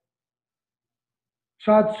person.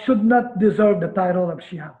 So I should not deserve the title of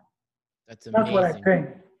Shihan. That's amazing. That's what I think.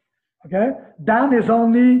 Okay? Dan is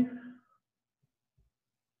only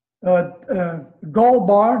a gold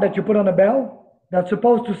bar that you put on a bell that's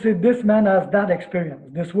supposed to say this man has that experience.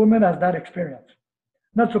 This woman has that experience.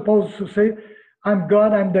 Not supposed to say, I'm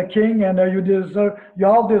God, I'm the king, and you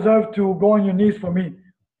all deserve to go on your knees for me.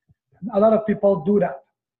 A lot of people do that.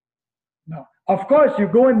 No. Of course, you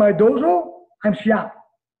go in my dojo, I'm Shihan.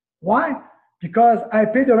 Why? Because I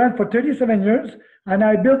paid the rent for 37 years, and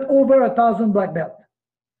I built over 1,000 black belts.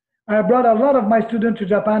 I brought a lot of my students to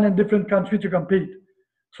Japan and different countries to compete.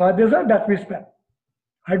 So I deserve that respect.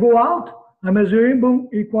 I go out, I'm a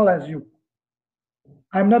Zirimbu equal as you.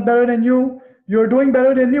 I'm not better than you. You're doing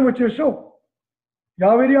better than me with your show. You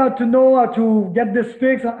already ought to know how to get this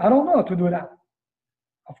fixed. I don't know how to do that.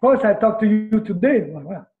 Of course, I talked to you today.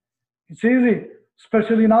 Well, it's easy,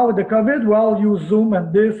 especially now with the COVID. We all use Zoom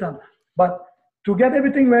and this, but to get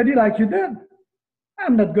everything ready like you did,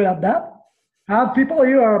 I'm not good at that. I have people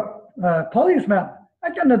here who are policemen. I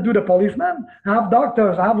cannot do the policeman. I have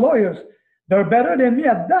doctors, I have lawyers. They're better than me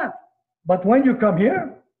at that. But when you come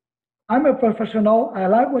here, I'm a professional. I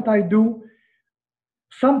like what I do.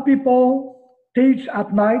 Some people teach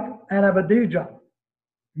at night and have a day job.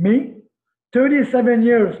 Me, 37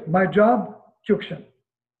 years, my job, Kyukshin.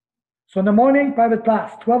 So in the morning, private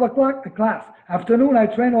class, 12 o'clock, a class. Afternoon, I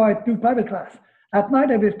train or I do private class. At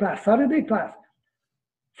night, I do class, Saturday class.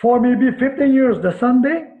 For maybe 15 years, the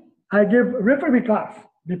Sunday, I give referee class.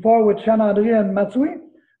 Before with Shanadri and Matsui,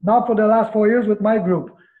 now for the last 4 years with my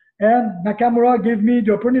group. And Nakamura gave me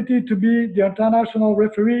the opportunity to be the international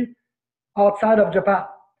referee outside of Japan.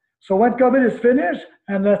 So when COVID is finished,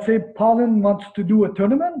 and let's say Poland wants to do a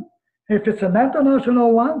tournament, if it's an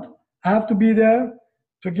international one, I have to be there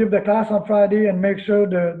to give the class on Friday and make sure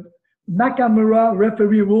the Nakamura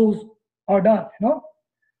referee rules are done,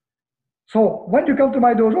 So when you come to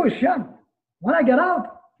my dojo, it's Shihan. When I get out,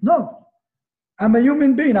 no. I'm a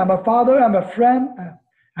human being. I'm a father. I'm a friend.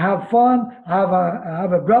 I have fun. I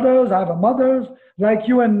have a brothers. I have a mothers. Like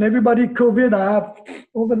you and everybody, COVID, I have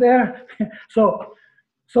over there.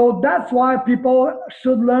 So that's why people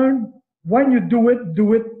should learn when you do it,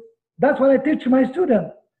 do it. That's what I teach my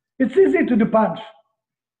students. It's easy to do punch.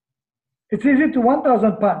 It's easy to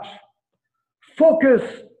 1,000 punch. Focus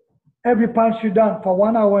every punch you done for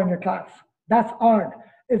 1 hour in your class. That's hard.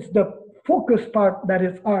 It's the focus part that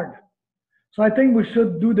is hard. So I think we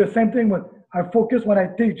should do the same thing with I focus when I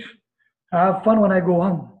teach. I have fun when I go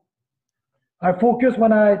home. I focus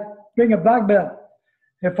when I bring a black belt.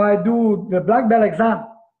 If I do the black belt exam,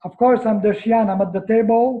 of course, I'm the Shihan. I'm at the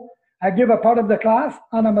table. I give a part of the class,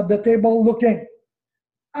 and I'm at the table looking.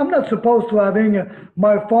 I'm not supposed to having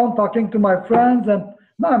my phone talking to my friends, and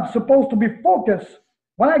no, I'm supposed to be focused.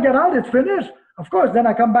 When I get out, it's finished. Of course, then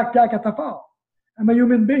I come back to Cataford. I'm a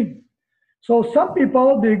human being. So some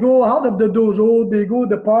people, they go out of the dojo, they go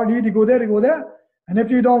to the party, they go there. And if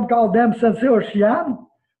you don't call them sensei or Shihan,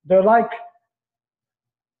 they're like,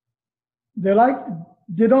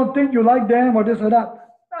 they don't think you like them or this or that.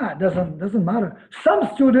 It doesn't matter. Some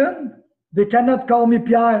students, they cannot call me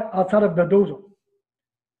Pierre outside of the dojo.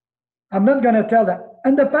 I'm not going to tell that.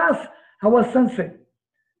 In the past, I was sensei.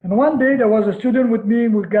 And one day there was a student with me,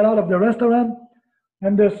 we got out of the restaurant,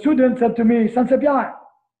 and the student said to me, Sensei Pierre.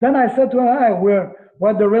 Then I said to her, hey, we're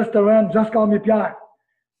at the restaurant, just call me Pierre.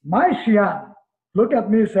 My Shihan looked at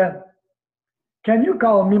me and said, can you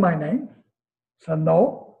call me my name? I said,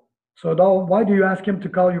 no. So why do you ask him to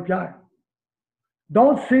call you Pierre?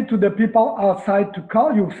 Don't say to the people outside to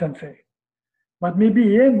call you sensei, but maybe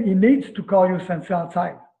he needs to call you sensei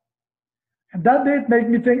outside. And that day it made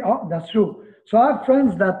me think, oh, that's true. So I have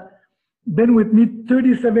friends that been with me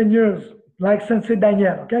 37 years, like Sensei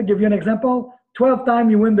Daniel. Okay, I'll give you an example. 12 times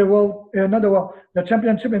he win the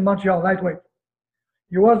championship in Montreal, lightweight.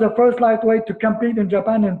 He was the first lightweight to compete in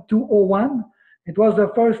Japan in 2001. It was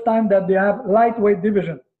the first time that they have lightweight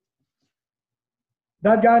division.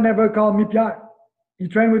 That guy never called me Pierre. He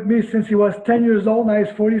trained with me since he was 10 years old. Now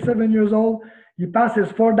he's 47 years old. He passed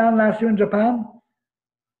his 4 dan last year in Japan.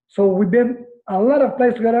 So we've been a lot of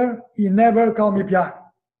places together. He never called me Pierre.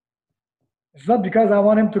 It's not because I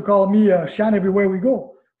want him to call me Shihan everywhere we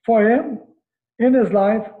go. For him, in his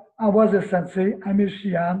life, I was a sensei. I'm his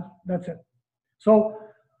Shihan. That's it. So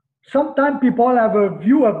sometimes people have a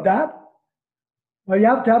view of that, but you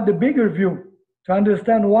have to have the bigger view to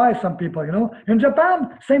understand why some people, In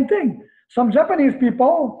Japan, same thing. Some Japanese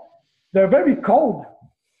people, they're very cold.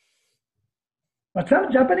 But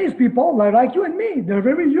some Japanese people, like you and me, they're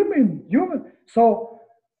very human. So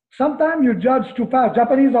sometimes you judge too fast.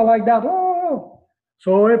 Japanese are like that. Oh,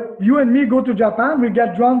 so if you and me go to Japan, we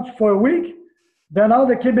get drunk for a week, then all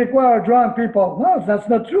the Quebecois are drunk people. No, that's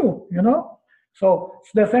not true, So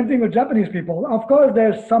it's the same thing with Japanese people. Of course,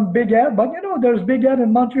 there's some big head, but there's big head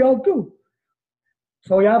in Montreal too.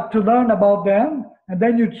 So you have to learn about them, and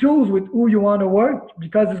then you choose with who you want to work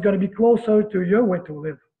because it's going to be closer to your way to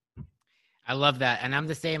live. I love that. And I'm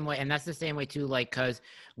the same way. And that's the same way too, because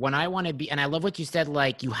when I want to be, and I love what you said,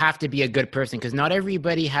 you have to be a good person because not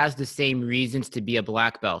everybody has the same reasons to be a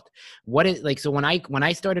black belt. So when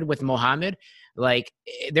I started with Mohammed,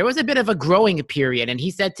 there was a bit of a growing period. And he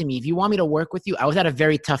said to me, if you want me to work with you, I was at a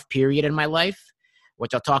very tough period in my life,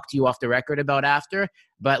 which I'll talk to you off the record about after.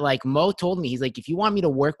 But Mo told me, he's like, if you want me to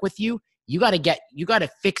work with you, you got to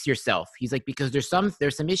fix yourself. He's like, because there's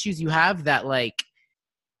some issues you have that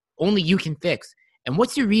only you can fix. And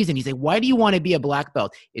what's your reason? He's like, why do you want to be a black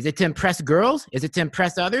belt? Is it to impress girls? Is it to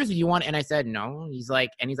impress others? And I said, no. He's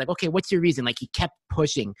like, okay, what's your reason? He kept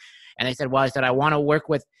pushing. And I said, I want to work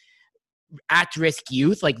with at-risk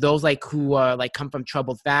youth, those who come from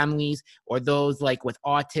troubled families, or those with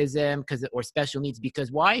autism or special needs.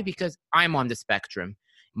 Because why? Because I'm on the spectrum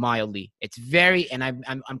mildly. It's and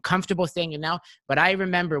I'm comfortable saying it now. But I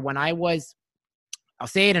remember when I'll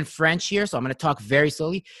say it in French here, so I'm going to talk very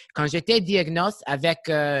slowly. Quand j'étais diagnosé avec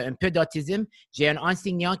un peu d'autisme, j'ai un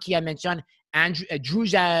enseignant qui a mentionné Drew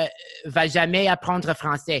va jamais apprendre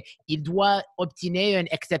français. Il doit obtenir une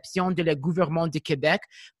exception de le gouvernement du Québec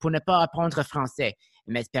pour ne pas apprendre français.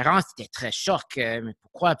 Mes parents, c'était très choc.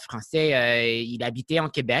 Pourquoi français? Il habitait en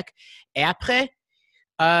Québec. Et après,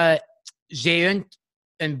 j'ai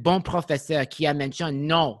un bon professeur qui a mentionné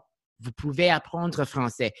non. Vous pouvez apprendre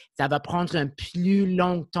français. Ça va prendre un plus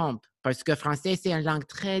long temps parce que français, c'est une langue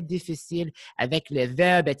très difficile avec les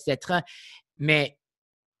verbes, etc. Mais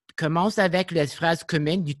commence avec les phrases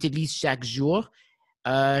communes d'utiliser chaque jour.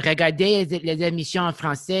 Regardez les émissions en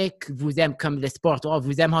français que vous aimez, comme le sport. Oh,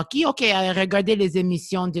 vous aimez hockey? OK, regardez les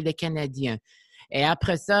émissions de les Canadiens. Et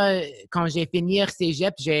après ça, quand j'ai fini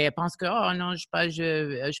cégep, je pense que, oh non,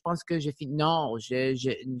 je pense que j'ai fini. Non,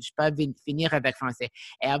 je peux finir avec français.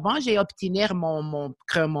 Et avant, j'ai obtenu mon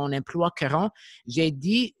emploi courant. J'ai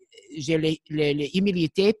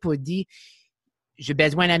l'humilité pour dire, j'ai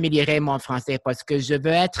besoin d'améliorer mon français parce que je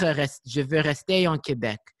veux rester en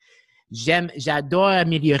Québec. J'adore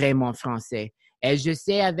améliorer mon français. Et je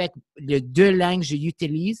sais, avec les 2 langues que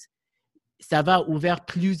j'utilise, ça va ouvrir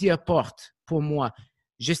plusieurs portes pour moi.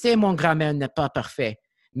 Je sais mon grammaire n'est pas parfait,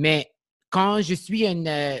 mais quand je suis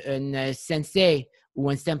une sensei ou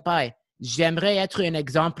un senpai, j'aimerais être un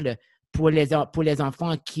exemple pour les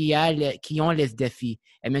enfants qui ont les défis.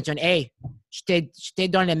 Et maintenant, hey, j'étais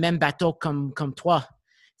dans le même bateau comme toi.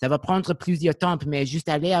 Ça va prendre plusieurs temps, mais juste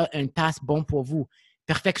aller à un passe bon pour vous.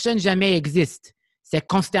 Perfection jamais existe. C'est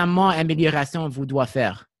constamment amélioration vous doit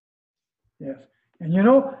faire. Yes. And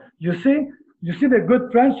you see the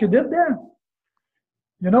good friends you did there?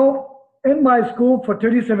 In my school for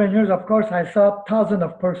 37 years, of course, I saw thousands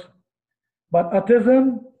of persons. But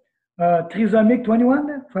autism, trisomic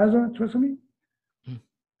 21, trisomy.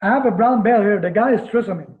 I have a brown belt here. The guy is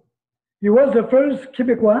trisomic. He was the first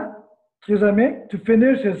Québécois trisomic to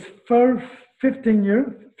finish his first fifth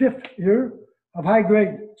year of high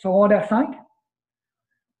grade. So on that 5.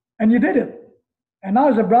 And you did it. And now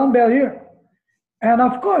he's a brown belt here. And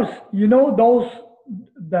of course,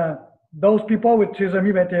 those people with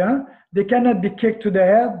trisomy 21, they cannot be kicked to the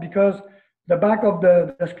head because the back of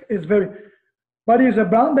the is very. But he's a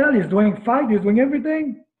brown belt. He's doing fight. He's doing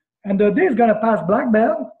everything. And the day he's going to pass black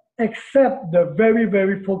belt, except the very,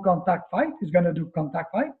 very full contact fight. He's going to do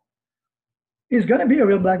contact fight. He's going to be a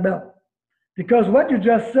real black belt. Because what you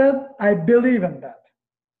just said, I believe in that.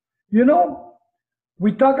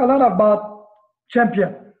 We talk a lot about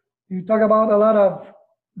champion. You talk about a lot of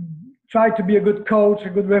try to be a good coach, a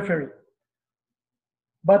good referee.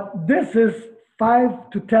 But this is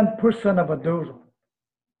 5 to 10% of a dojo.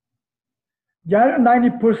 The other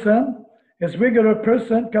 90% is regular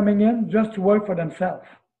person coming in just to work for themselves.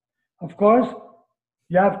 Of course,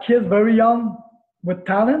 you have kids very young with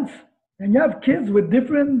talents, and you have kids with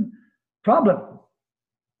different problems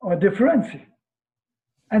or differences.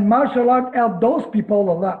 And martial art help those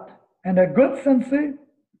people a lot. And a good sensei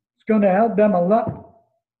is going to help them a lot.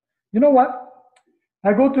 You know what?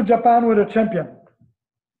 I go to Japan with a champion.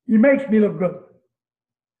 He makes me look good.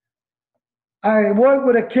 I work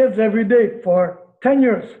with the kids every day for 10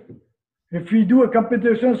 years. If we do a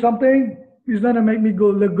competition or something, he's going to make me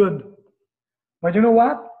look good. But you know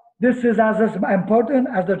what? This is as important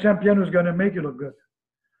as the champion who's going to make you look good.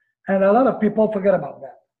 And a lot of people forget about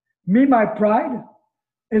that. Me, my pride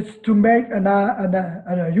is to make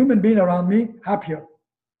a human being around me happier.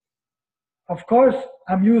 Of course,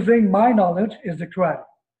 I'm using my knowledge is the karate.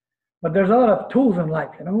 But there's a lot of tools in life,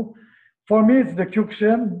 For me, it's the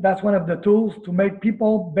Kyokushin. That's one of the tools to make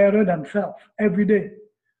people better themselves every day.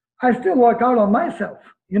 I still work out on myself.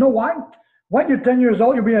 You know why? When you're 10 years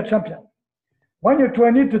old, you'll be a champion. When you're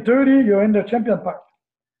 20 to 30, you're in the champion part.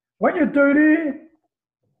 When you're 30,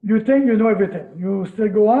 you think you know everything. You still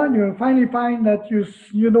go on, you finally find that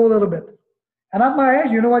you know a little bit. And at my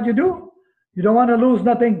age, you know what you do? You don't want to lose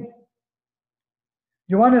nothing.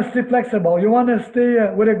 You want to stay flexible. You want to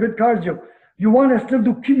stay with a good cardio. You want to still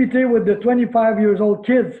do kumite with the 25 years old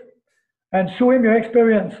kids and show him your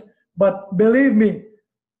experience. But believe me,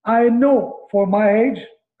 I know for my age,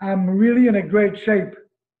 I'm really in a great shape.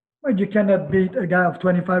 But you cannot beat a guy of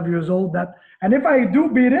 25 years old. And if I do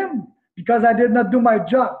beat him, because I did not do my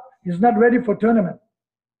job, he's not ready for tournament.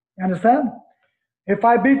 You understand? If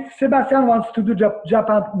I beat Sebastian wants to do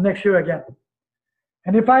Japan next year again.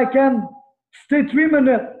 And if I can stay 3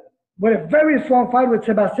 minutes with a very strong fight with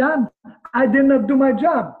Sebastian, I did not do my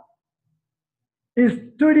job. He's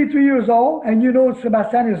 33 years old, and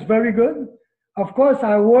Sebastian is very good. Of course,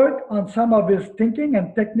 I worked on some of his thinking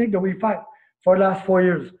and technique that we fight for the last 4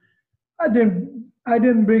 years. I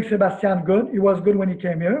didn't bring Sebastian good. He was good when he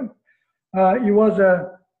came here. He was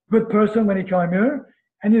a good person when he came here,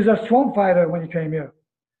 and he's a strong fighter when he came here.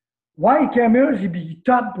 Why he came here is he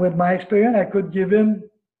thought with my experience I could give him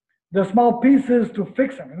the small pieces to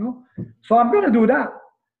fix him, So I'm going to do that.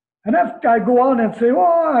 And if I go on and say,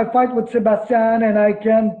 I fight with Sebastian and I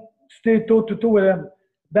can stay toe-to-toe with him,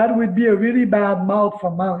 that would be a really bad mouth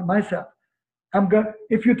for myself.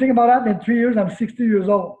 If you think about that, in 3 years, I'm 60 years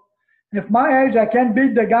old. If my age, I can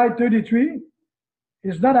beat the guy 33,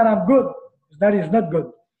 it's not that I'm good. It's that he's not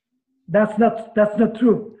good. That's not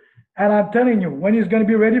true. And I'm telling you, when he's going to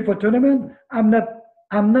be ready for tournament, I'm not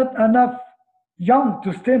enough young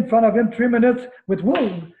to stay in front of him 3 minutes with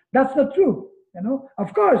wolves. That's not true.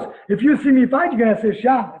 Of course, if you see me fight, you're going to say,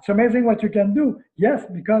 Shihan, it's amazing what you can do. Yes,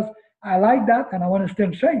 because I like that and I want to stay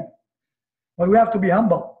in shape. But we have to be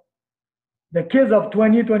humble. The kids of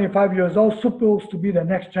 20, 25 years old supposed to be the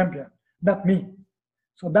next champion, not me.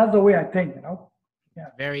 So that's the way I think,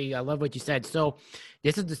 Yeah. I love what you said. So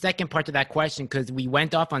this is the second part of that question because we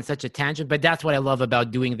went off on such a tangent, but that's what I love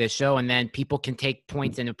about doing this show. And then people can take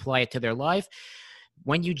points and apply it to their life.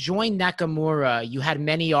 When you joined Nakamura, you had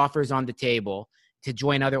many offers on the table to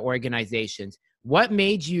join other organizations. What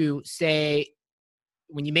made you say,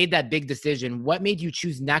 when you made that big decision, what made you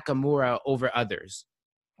choose Nakamura over others?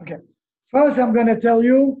 Okay. First, I'm going to tell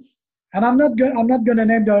you, and I'm not going to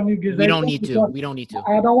name the We don't organization need to. because We don't need to.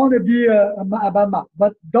 I don't want to be a bad mouth.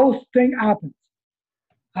 But those things happen.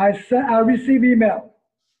 I receive email,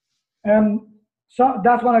 and so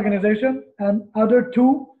that's one organization, and other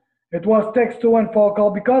two, it was text to and phone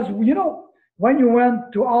call because when you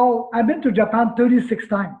went to I've been to Japan 36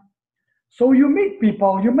 times. So you meet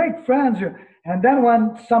people, you make friends, and then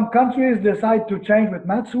when some countries decide to change with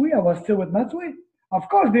Matsui, I was still with Matsui. Of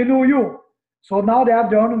course, they knew you. So now they have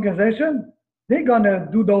their own organization. They're gonna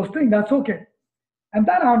do those things. That's okay. And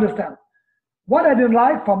then I understand. What I didn't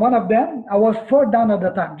like from one of them, I was fourth down at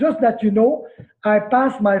the time. Just that I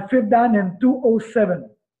passed my fifth down in 207.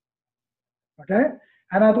 Okay?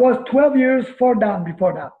 And it was 12 years fourth down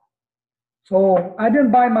before that. So I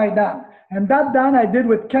didn't buy my dan. And that dan I did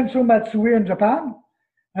with Kensho Matsui in Japan.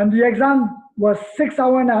 And the exam was 6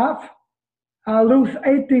 hours and a half. I lose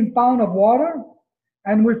 18 pounds of water.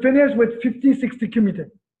 And we finished with 50, 60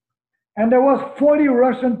 cumulative. And there was 40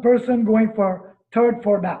 Russian person going for third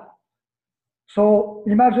for that. So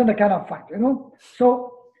imagine the kind of fight,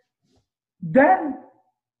 So then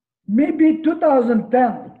maybe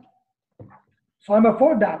 2010. So I'm a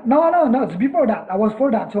for that. No, it's before that. I was for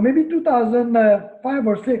that. So maybe 2005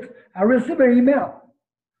 or 6, I received an email.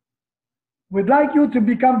 We'd like you to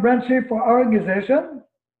become branch chief for our organization.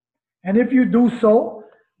 And if you do so,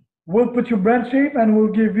 we'll put you branch chief and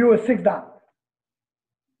we'll give you a 6 dan.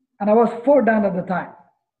 And I was 4 dan at the time.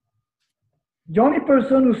 The only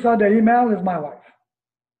person who saw the email is my wife.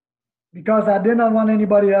 Because I did not want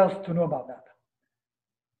anybody else to know about that.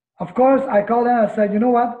 Of course, I called her and I said, you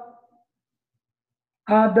know what?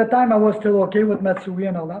 At the time, I was still okay with Matsui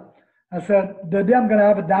and all that. I said, the day I'm going to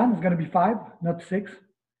have it done, it's going to be 5, not 6.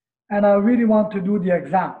 And I really want to do the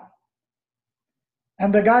exam.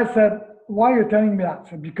 And the guy said, why are you telling me that? I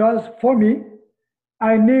said, because for me,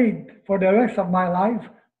 I need for the rest of my life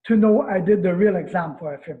to know I did the real exam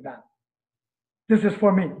for a 5th dan. This is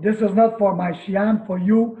for me. This is not for my Shihan, for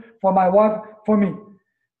you, for my wife, for me.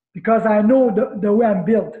 Because I know the way I'm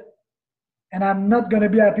built. And I'm not going to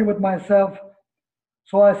be happy with myself.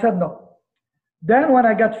 So I said no. Then when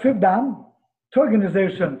I got 5th dan, the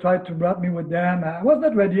organization tried to bring me with them. I was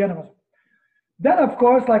not ready. Then, of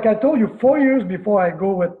course, like I told you, 4 years before I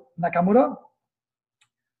go with Nakamura,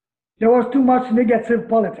 there was too much negative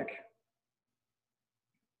politics.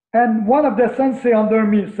 And one of the sensei under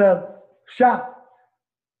me said, Sha,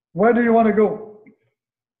 where do you want to go?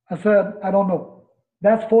 I said, I don't know.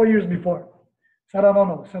 That's 4 years before. I said, I don't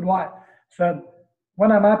know. I said, why? I said,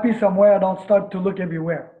 when I'm happy somewhere, I don't start to look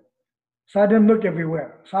everywhere. So I didn't look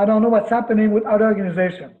everywhere. So I don't know what's happening with other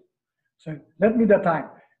organizations. So let me the time.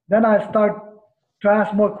 Then I start to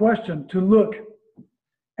ask more questions, to look.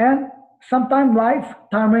 And sometimes life,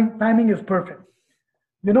 timing is perfect.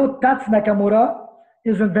 Tats Nakamura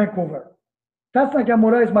is in Vancouver. Tats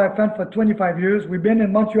Nakamura is my friend for 25 years. We've been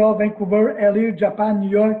in Montreal, Vancouver, LA, Japan, New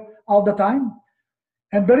York, all the time.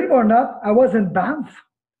 And believe it or not, I was in Banff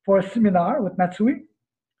for a seminar with Matsui,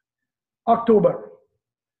 October.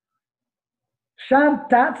 Shan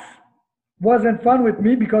Tats was in fun with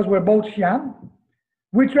me because we're both Shihan.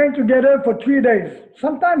 We trained together for 3 days.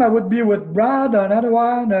 Sometime I would be with Brad, another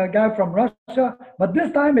one, a guy from Russia. But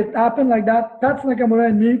this time it happened like that. Tats Nakamura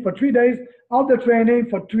and me for 3 days, all the training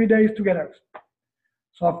for 3 days together.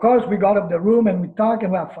 So of course we got up the room and we talk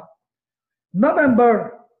and we have fun.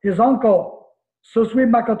 November, his uncle, Susui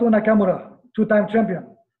Makoto Nakamura, 2-time champion,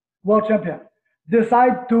 world champion,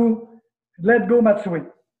 decide to let go Matsui.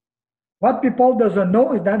 What people doesn't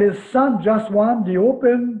know is that his son just won the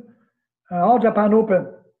Open, All Japan Open.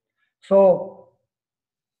 So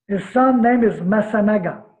his son name is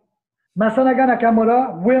Masanaga. Masanaga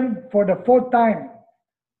Nakamura win for the 4th time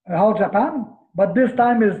All Japan, but this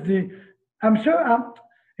time is I'm sure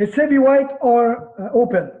it's heavyweight or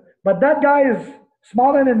open. But that guy is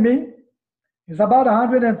smaller than me. He's about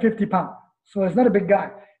 150 pounds. So he's not a big guy.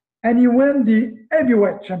 And he win the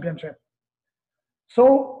heavyweight championship.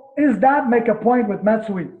 So his dad make a point with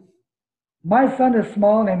Matsui. My son is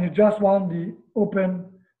small and he just won the Open,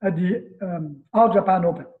 All Japan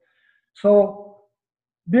Open. So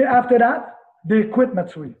after that, they quit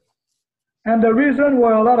Matsui. And the reason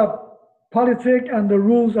were a lot of politics and the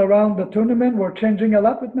rules around the tournament were changing a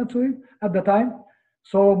lot with Matsui at the time.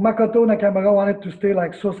 So Makoto Nakamura wanted to stay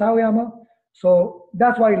like Sosawayama. So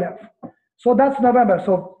that's why he left. So that's November.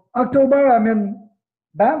 So October, I'm in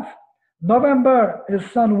Banff. November, his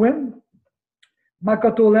son win.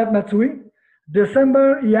 Makoto left Matsui.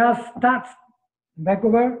 December, he asked Tats in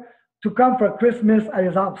Vancouver to come for Christmas at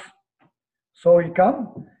his house. So he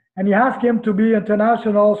come and he asked him to be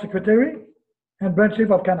international secretary and branch chief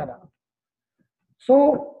of Canada.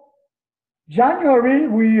 So January,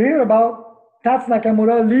 we hear about Tats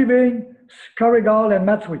Nakamura leaving Karigal and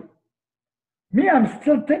Matsui. Me, I'm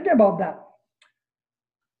still thinking about that.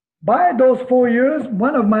 By those 4 years,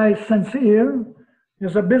 one of my sensei here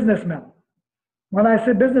is a businessman. When I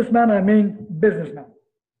say businessman, I mean businessman.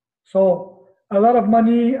 So a lot of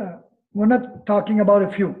money, we're not talking about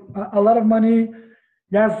a few, a lot of money.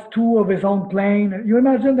 He has two of his own plane. You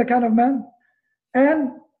imagine the kind of man?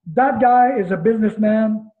 And that guy is a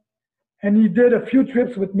businessman, and he did a few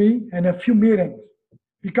trips with me and a few meetings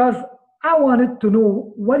because I wanted to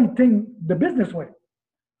know what he think the business way.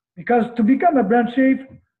 Because to become a branch chief,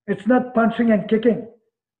 it's not punching and kicking.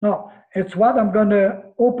 No, it's what I'm going to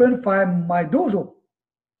open for my dojo.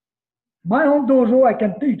 My own dojo I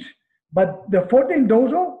can teach, but the 14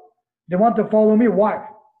 dojo, they want to follow me. Why?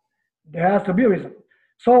 There has to be a reason.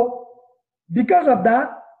 So because of that,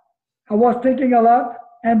 I was thinking a lot.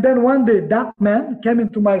 And then one day that man came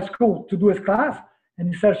into my school to do his class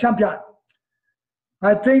and he said, Pierre,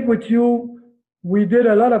 I think with you, we did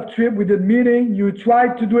a lot of trip, we did meeting, you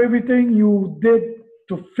tried to do everything you did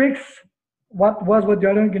to fix what was with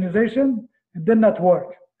the other organization. It did not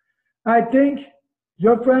work. I think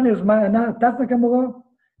your friend is Tats Nakamura.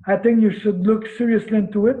 I think you should look seriously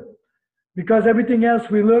into it because everything else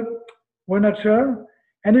we're not sure.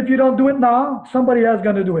 And if you don't do it now, somebody else is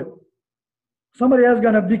going to do it. Somebody else is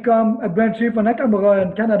going to become a branch chief for Nakamura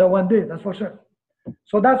in Canada one day, that's for sure.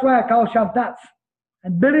 So that's why I call Shihan Tats.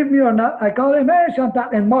 And believe me or not, I call him, hey, Shihan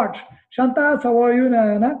Tats, in March. Shihan Tats, how are you?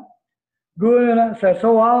 Good.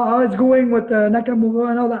 So how it's going with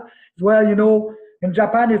Nakamura and all that? Well, you know, in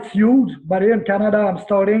Japan it's huge, but here in Canada I'm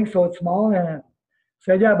starting, so it's small. And I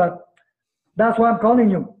said, yeah, but that's why I'm calling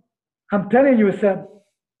you. I'm telling you, he said,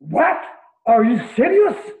 what? Are you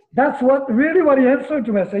serious? That's what he answered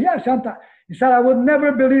to me. I said, yeah, Shihan Tats. He said, I would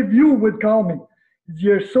never believe you would call me.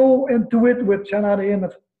 You're so into it with Chanada. I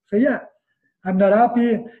said, yeah, I'm not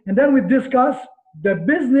happy. And then we discussed the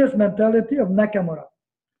business mentality of Nakamura.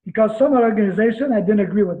 Because some organization, I didn't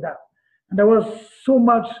agree with that. And there was so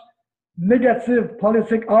much negative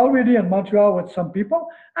politics already in Montreal with some people.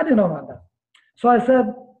 I didn't want that. So I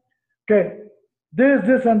said, okay,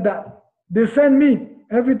 this, and that. They send me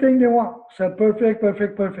everything they want. I said, perfect.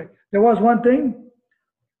 There was one thing,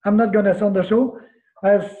 I'm not going to say on the show.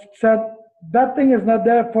 I said, that thing is not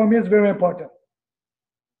there for me, it's very important.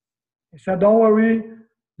 He said, don't worry,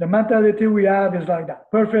 the mentality we have is like that.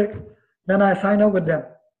 Perfect. Then I signed up with them.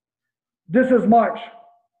 This is March.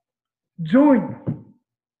 June,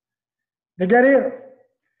 they get here.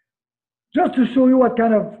 Just to show you what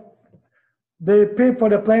kind of, they pay for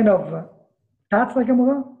the plane of Tats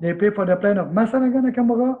Nakamura, they pay for the plane of Masanaga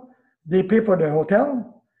Nakamura, they pay for the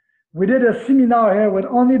hotel. We did a seminar here with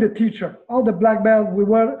only the teacher, all the black belt. We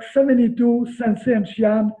were 72 sensei and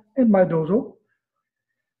Shihan in my dojo.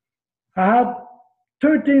 I had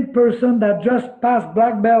 13 persons that just passed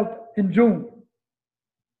black belt in June.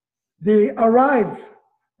 They arrived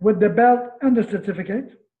with the belt and the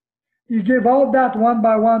certificate. He gave all that one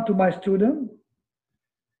by one to my student.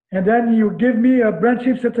 And then you give me a branch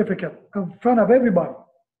chief certificate in front of everybody.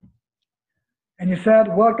 And he said,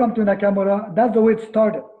 welcome to Nakamura. That's the way it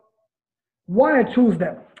started. Why I choose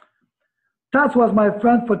them? Tats was my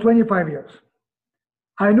friend for 25 years.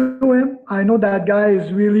 I knew him. I know that guy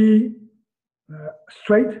is really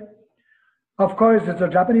straight. Of course, it's a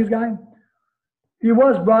Japanese guy. He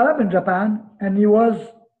was brought up in Japan, and he was,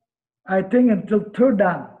 I think, until third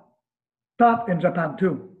dan, top in Japan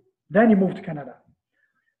too. Then he moved to Canada.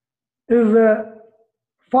 His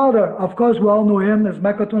father, of course, we all know him, is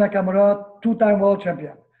Makoto Nakamura, two-time world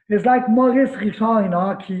champion. He's like Maurice Richard in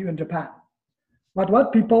hockey in Japan. But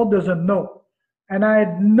what people doesn't know, and I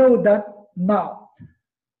know that now,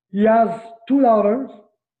 he has two daughters,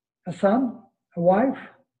 a son, a wife,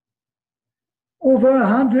 over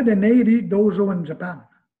 180 dojo in Japan.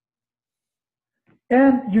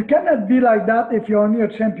 And you cannot be like that if you're only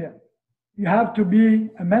a champion. You have to be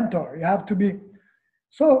a mentor. You have to be.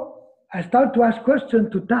 So I start to ask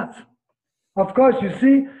questions to Tats. Of course, you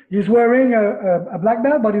see, he's wearing a black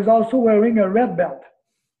belt, but he's also wearing a red belt.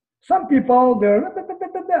 Some people, they're,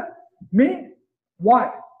 me?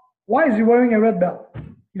 Why? Why is he wearing a red belt?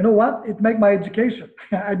 You know what? It makes my education.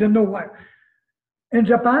 I don't know why. In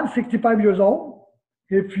Japan, 65 years old,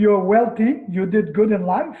 if you're wealthy, you did good in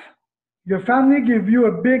life, your family give you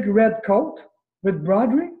a big red coat with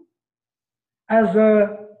broderie as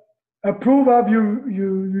a proof of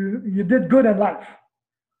you did good in life.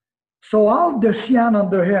 So all the Shihan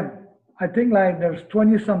under him, I think like there's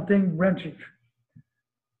 20-something branch chief.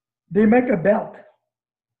 They make a belt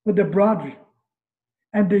with the broderie.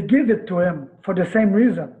 and they give it to him for the same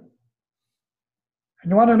reason. And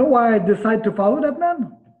you want to know why I decided to follow that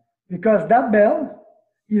man? Because that belt,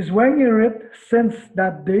 he's wearing it since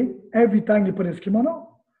that day, every time he put his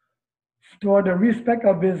kimono, toward the respect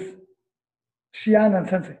of his Shihan and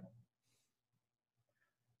sensei.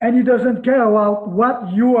 And he doesn't care about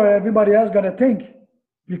what you or everybody else going to think.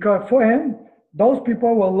 Because for him, those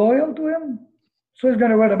people were loyal to him, so he's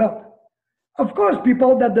going to wear the belt. Of course,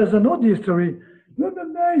 people that doesn't know the history,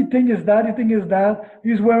 he think is that, he think is that.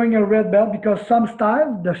 He's wearing a red belt because some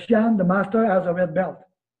style, the Shihan, the master, has a red belt.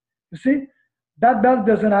 You see, that belt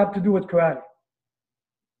doesn't have to do with karate.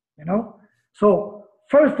 You know? So,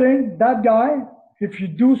 first thing, that guy, if you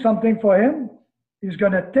do something for him, he's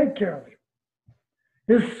going to take care of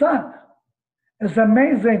you. His son is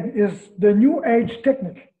amazing, is the new age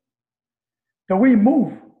technique. The way he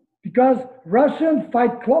move. Because Russians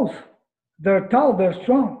fight close. They're tall, they're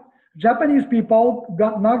strong. Japanese people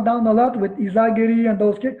got knocked down a lot with Izagiri and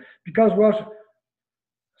those kicks because Russia.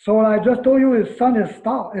 So I just told you his son is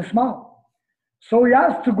small. So he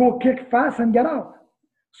has to go kick fast and get out.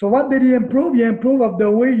 So what did he improve? He improved of the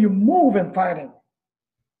way you move in fighting.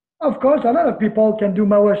 Of course, a lot of people can do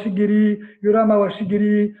Mawashigiri, Yura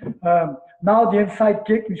Mawashigiri, now the inside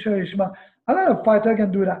kick, a lot of fighters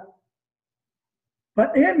can do that.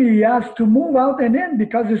 But him, he has to move out and in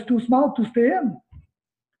because he's too small to stay in.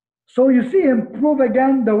 So you see him improve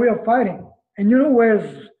again the way of fighting. And you know where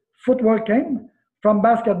his footwork came? From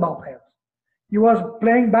basketball players. He was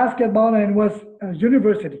playing basketball and it was a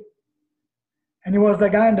university. And he was the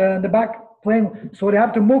guy in the back playing. So they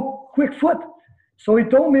have to move quick foot. So he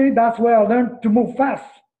told me that's where I learned to move fast.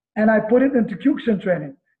 And I put it into Kyokushin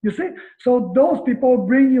training. You see? So those people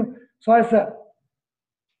bring you. So I said,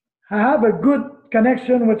 I have a good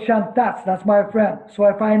connection with Shantats. That's my friend. So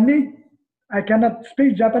if I need, I cannot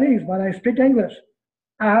speak Japanese, but I speak English.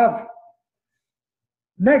 I have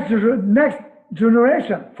next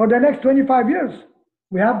generation, for the next 25 years,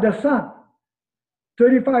 we have the son.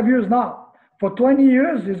 35 years now. For 20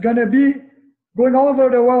 years, he's going to be going all over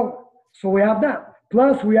the world. So we have that.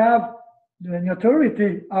 Plus, we have the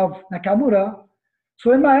notoriety of Nakamura.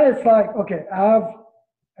 So in my head, it's like, okay, I have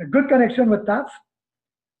a good connection with Tats.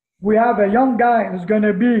 We have a young guy who's going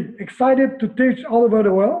to be excited to teach all over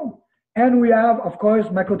the world. And we have, of course,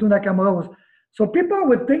 Makoto Nakamura. So people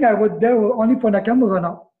would think I would there only for Nakamura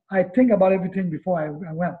now. I think about everything before I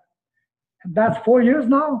went. And that's 4 years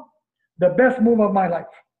now. The best move of my life.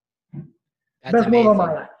 That's best amazing. move of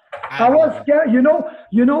my life. I was scared. You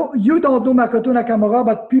don't do Makoto Nakamura,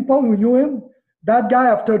 but people who knew him, that guy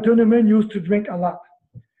after a tournament used to drink a lot.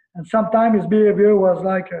 And sometimes his behavior was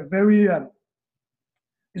like a very,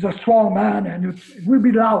 he's a strong man and it will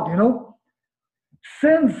be loud, you know.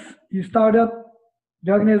 Since he started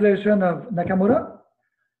the organization of Nakamura,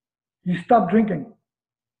 he stopped drinking.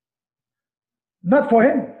 Not for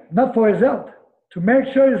him, not for his health, to make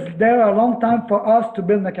sure he's there a long time for us to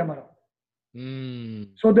build Nakamura.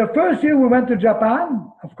 So the first year we went to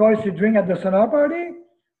Japan, of course he drank at the seminar party.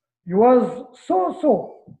 He was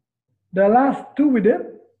so. The last two we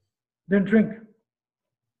didn't drink.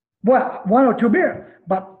 Well, 1 or 2 beer,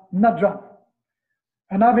 but not drunk.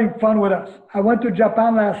 And having fun with us. I went to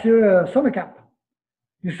Japan last year, summer camp.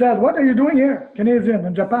 He said, what are you doing here? Canadian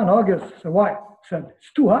in Japan, August. I said, why? He said,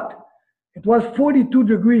 it's too hot. It was 42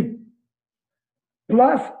 degrees,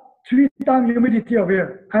 plus 3 times humidity of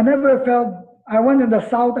air. I never felt, I went in the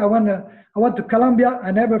south, I went to Colombia,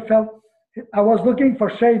 I never felt, I was looking for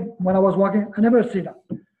shade when I was walking, I never see that.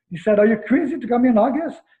 He said, are you crazy to come in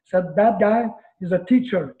August? I said, that guy is a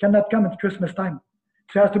teacher, cannot come at Christmas time.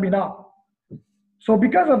 It has to be now. So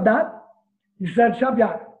because of that, he said,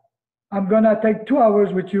 Pierre, I'm gonna take 2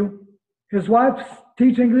 hours with you. His wife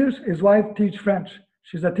teach English, his wife teach French.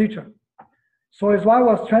 She's a teacher. So his wife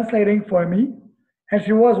was translating for me, and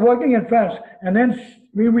she was working in French. And then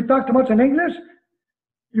we talked too much in English.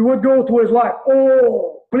 He would go to his wife,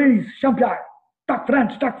 oh, please, Jean-Pierre, talk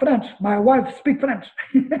French. My wife speak French.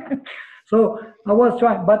 So I was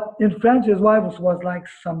trying, but in French, his wife was like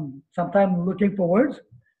sometimes looking for words.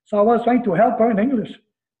 So I was trying to help her in English.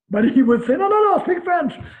 But he would say, no, speak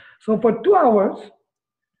French. So for 2 hours,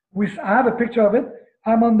 I have a picture of it.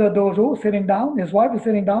 I'm on the dojo sitting down. His wife is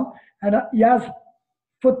sitting down. And he has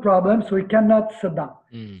foot problems, so he cannot sit down.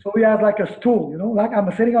 So he has like a stool, like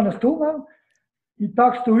I'm sitting on a stool now. He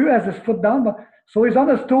talks to you, has his foot down. So he's on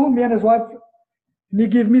a stool, me and his wife, and he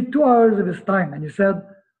gave me 2 hours of his time. And he said,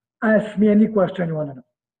 ask me any question you want to know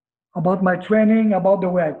about my training, about the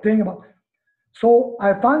way I think. So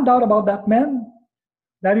I found out about that man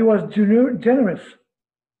that he was generous.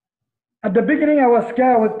 At the beginning, I was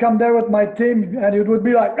scared. I would come there with my team, and it would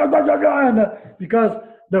be like, "Gah, gah, gah, gah," and, because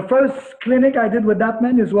the first clinic I did with that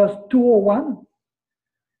man was 201,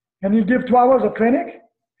 and he gave 2 hours of clinic,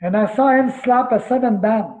 and I saw him slap a 7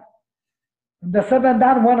 dan. And the 7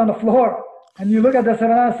 dan went on the floor, and you look at the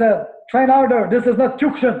 7 dan and said, "Train harder. This is not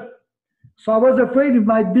Tukshin." So I was afraid he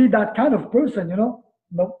might be that kind of person, you know.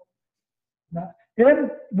 No, no.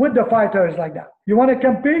 Him with the fighters like that. You want to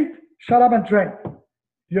compete? Shut up and train.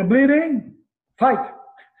 You're bleeding, fight.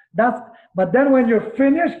 But then when you're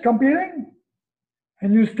finished competing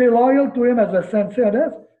and you stay loyal to him as a sensei or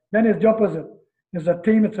this, then it's the opposite. It's a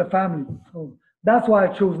team, it's a family. So that's why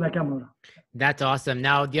I chose Nakamura. That's awesome.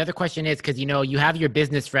 Now, the other question is, because, you have your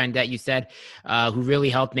business friend that you said who really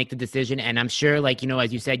helped make the decision. And I'm sure,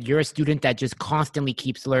 as you said, you're a student that just constantly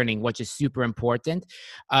keeps learning, which is super important.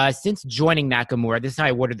 Since joining Nakamura, this is how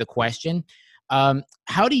I worded the question.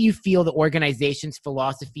 How do you feel the organization's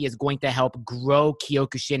philosophy is going to help grow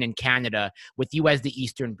Kyokushin in Canada with you as the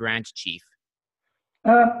Eastern Branch Chief?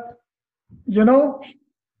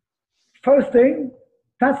 First thing,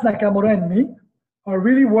 Tats Nakamura and me are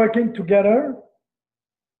really working together,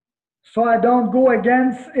 so I don't go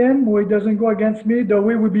against him or he doesn't go against me the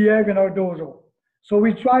way we behave in our dojo. So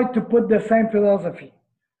we try to put the same philosophy.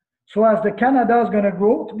 So as the Canada is going to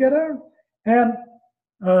grow together, and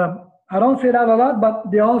I don't say that a lot,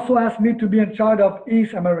 but they also asked me to be in charge of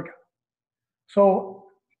East America. So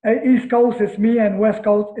East Coast is me and West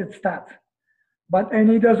Coast it's Tats.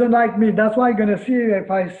 And he doesn't like me. That's why I'm going to see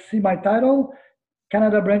if I see my title,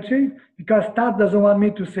 Canada Branch Chief, because Tats doesn't want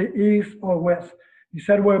me to say East or West. He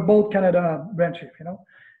said we're both Canada Branch Chief,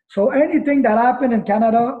 So anything that happened in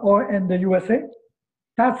Canada or in the USA,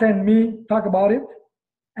 Tats and me talk about it,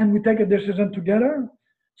 and we take a decision together.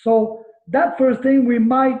 So that first thing we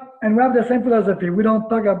might, and we have the same philosophy. We don't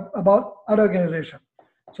talk about other organizations.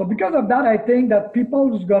 So because of that, I think that people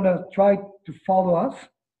who's gonna try to follow us,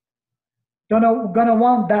 gonna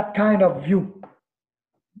want that kind of view.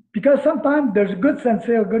 Because sometimes there's a good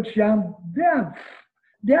sensei or good Shihan,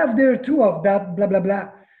 they have there too of that blah, blah, blah.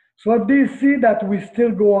 So if they see that we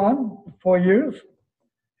still go on for years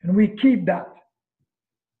and we keep that,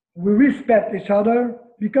 we respect each other,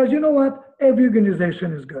 because you know what? Every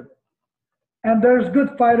organization is good. And there's good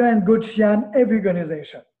fighter and good Shihan every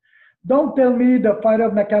organization. Don't tell me the fighter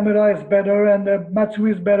of Nakamura is better and the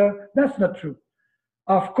Matsui is better. That's not true.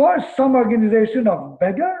 Of course, some organizations are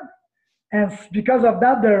bigger, and because of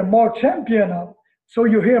that, they're more champion, so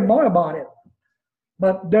you hear more about it.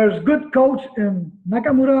 But there's good coach in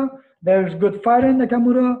Nakamura, there's good fighter in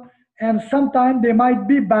Nakamura, and sometimes there might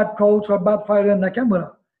be bad coach or bad fighter in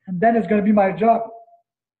Nakamura. And then it's going to be my job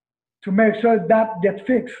to make sure that gets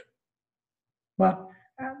fixed. But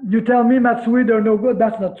you tell me Matsui, they're no good,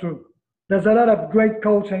 that's not true. There's a lot of great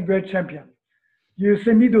coach and great champion. You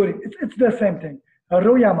say Midori, it's the same thing.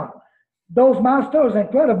 Royama, those masters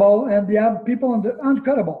incredible, and they have people on the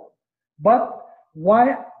incredible. But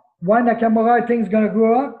why Nakamura I think is going to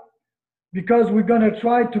grow up? Because we're going to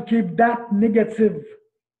try to keep that negative.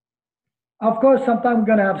 Of course, sometimes we're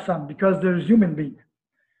going to have some because there's human being,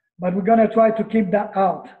 but we're going to try to keep that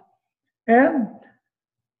out. And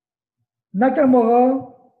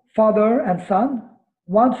Nakamura, father and son,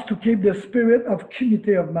 wants to keep the spirit of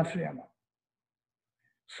community of Masuyama.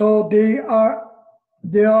 So they are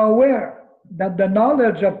aware that the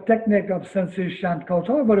knowledge of technique of sensei Shihan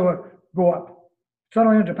culture will go up. It's not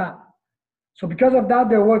only in Japan. So because of that,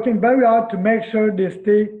 they're working very hard to make sure they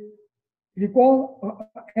stay equal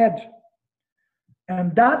edge.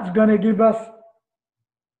 And that's going to give us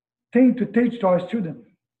things to teach to our students.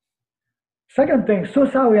 Second thing,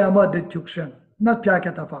 Sosawayama did Kyokushin, not Pierre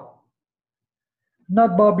Cataford,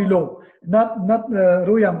 not Bobby Lowe, not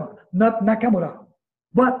Royama, not Nakamura.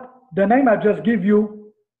 But the name I just give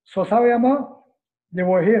you, Sosawayama, they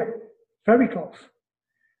were here, very close.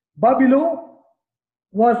 Bobby Lowe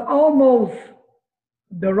was almost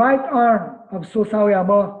the right arm of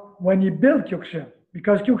Sosawayama when he built Kyokushin,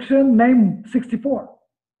 because Kyokushin named 64.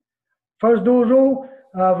 First dojo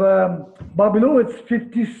of Bobby Lowe, it's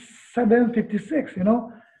 57, 56,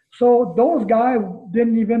 So those guys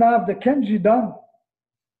didn't even have the Kenji done.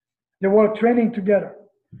 They were training together.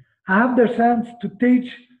 I have the chance to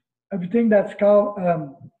teach everything that's called, I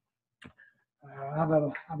have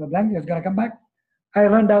a blank, it's gonna come back. I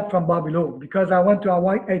learned that from Bobby Lowe because I went to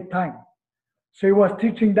Hawaii 8 times. So he was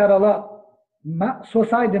teaching that a lot.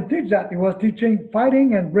 Sosai didn't teach that. He was teaching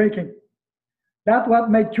fighting and breaking. That's what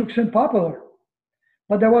made Kyokushin popular.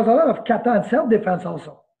 But there was a lot of kata and self-defense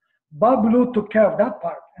also. Bobby Lowe took care of that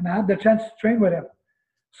part, and I had the chance to train with him.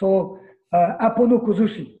 So Apono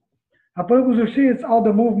Kozushi. Apanokuzushi is all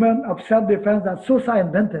the movement of self-defense that Sosa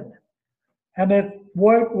invented, and it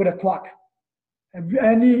worked with a clock.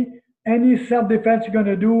 Any self-defense you're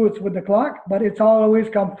gonna do, it's with the clock, but it's always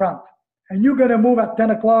come front. And you're gonna move at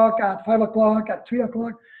 10 o'clock, at 5 o'clock, at 3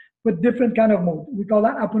 o'clock, with different kind of move. We call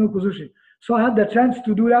that Apanokuzushi. So I had the chance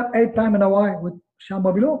to do that 8 times in Hawaii with Sean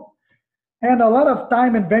Bobilo. And a lot of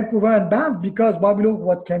time in Vancouver and Banff because Bobilo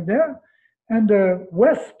what came there. And the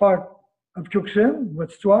west part of Kyokushin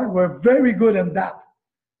with Stuart were very good in that.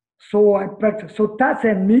 So I practice. So Tats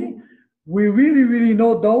and me, we really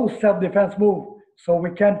know those self-defense moves. So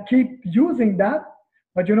we can keep using that.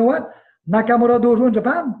 But you know what? Nakamura Dojo in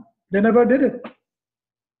Japan, they never did it.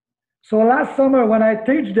 So last summer when I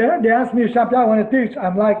teach there, they asked me, Champion, I want to teach.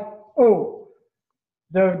 I'm like, oh,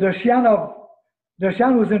 the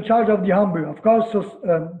Shihan who's in charge of the Hambu. Of course, so,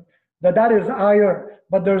 the dad is higher,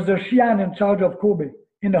 but there's the Shihan in charge of Kobe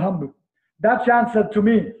in the Hambu. That Shihan said to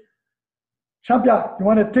me, Champion, you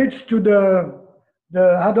want to teach to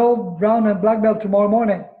the adult brown and black belt tomorrow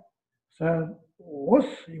morning? So, what?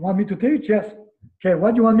 You want me to teach? Yes. Okay,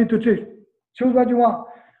 what do you want me to teach? Choose what you want.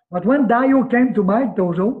 But when Dayo came to my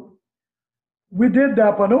dojo, we did the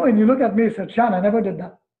Apano, and you look at me and said, Shan, I never did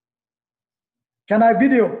that. Can I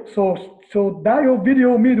video? So Dayo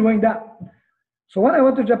video me doing that. So when I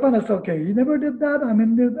went to Japan, I said, okay, he never did that. I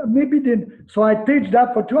mean, maybe didn't. So I teach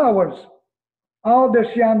that for 2 hours. All the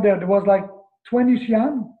Shihan there was like 20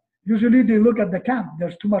 Shihan. Usually they look at the camp.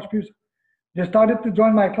 There's too much people. They started to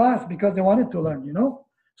join my class because they wanted to learn, you know?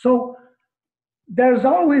 So there's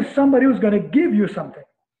always somebody who's going to give you something.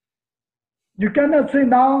 You cannot say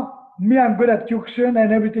now, me, I'm good at Kyokushin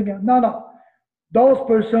and everything. No. Those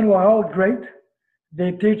persons were all great.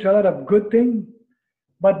 They teach a lot of good things.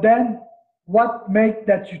 But then what makes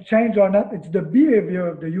that you change or not, it's the behavior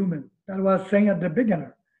of the human. That I was saying at the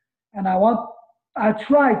beginner. And I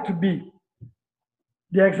try to be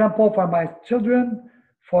the example for my children,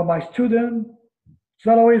 for my students. It's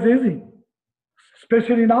not always easy,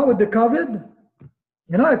 especially now with the COVID.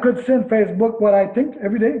 You know, I could send Facebook what I think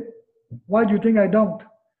every day. Why do you think I don't?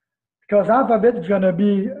 Because half of it is going to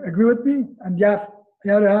be agree with me, and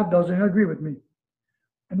the other half doesn't agree with me.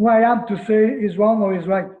 And what I have to say is wrong or is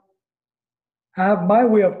right. I have my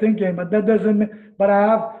way of thinking, but that doesn't mean, but I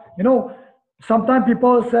have, you know, sometimes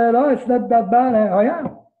people say, oh, it's not that bad. Oh, yeah.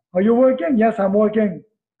 Are you working? Yes, I'm working.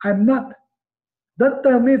 I'm not. That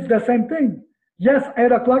tell me it's the same thing. Yes,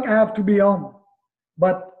 8 o'clock, I have to be home.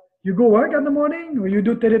 But you go work in the morning or you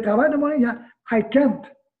do teletravail in the morning? Yeah, I can't.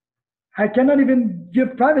 I cannot even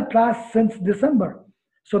give private class since December.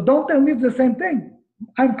 So don't tell me it's the same thing.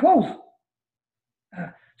 I'm close.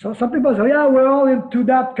 So some people say, yeah, we're all into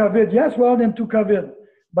that COVID. Yes, we're all into COVID.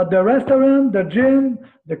 But the restaurant, the gym,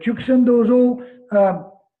 the Kyokushin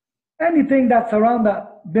dojo, anything that's around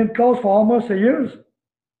that, been closed for almost a year.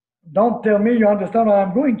 Don't tell me you understand what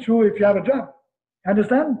I'm going through if you have a job.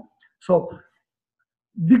 Understand? So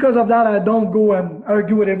because of that, I don't go and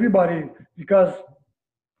argue with everybody because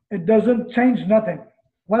it doesn't change nothing.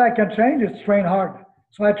 What I can change is train hard.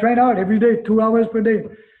 So I train hard every day, 2 hours per day.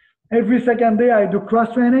 Every second day I do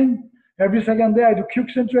cross training. Every second day I do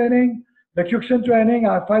Kyokushin training. The Kyokushin training,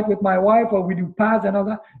 I fight with my wife or we do pads and all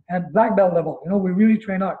that. And black belt level, you know, we really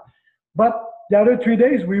train hard. But the other 3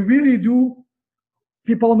 days, we really do,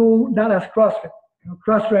 people know that as CrossFit. You know,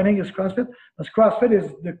 cross training is CrossFit. As CrossFit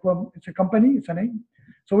is it's a company, it's a name.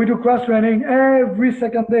 So we do cross training every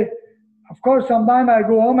second day. Of course, sometimes I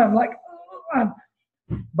go home, I'm like, oh,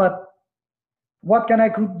 but what can I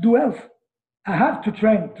do else? I have to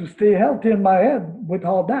train to stay healthy in my head with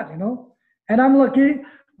all that, you know. And I'm lucky,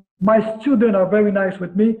 my students are very nice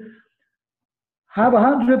with me. I have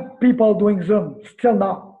 100 people doing Zoom still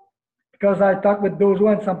now because I talk with those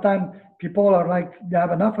ones. Sometimes people are like, they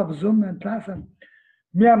have enough of Zoom and class. And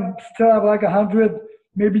me, I'm still have like 100,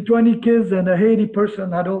 maybe 20 kids and a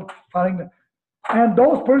 80-person adult following them. And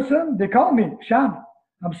those person, they call me, Shan,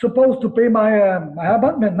 I'm supposed to pay my my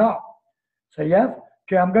abonnement now. Say, yes,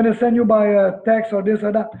 okay, I'm going to send you by text or this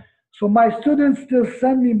or that. So my students still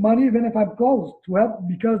send me money even if I'm closed to help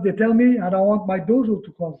because they tell me I don't want my dojo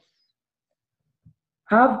to close.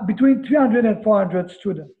 I have between 300 and 400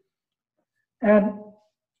 students. And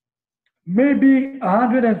maybe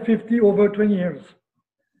 150 over 20 years.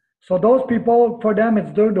 So those people, for them,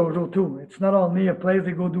 it's their dojo too. It's not only a place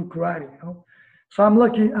they go do karate, you know. So I'm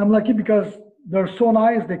lucky because they're so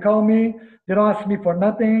nice. They call me, they don't ask me for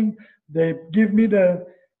nothing. They give me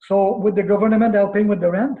so with the government helping with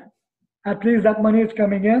the rent, at least that money is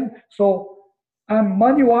coming in. So I'm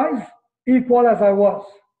money-wise equal as I was.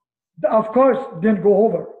 Of course, didn't go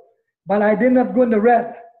over, but I did not go in the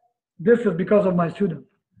red. This is because of my student.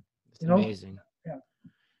 you know? Amazing. Yeah.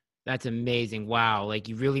 That's amazing. Wow. Like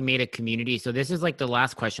you really made a community. So this is like the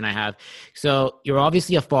last question I have. So you're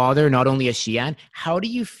obviously a father, not only a Shihan. How do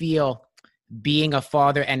you feel being a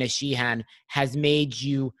father and a Shihan has made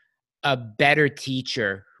you a better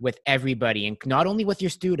teacher with everybody, and not only with your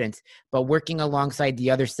students, but working alongside the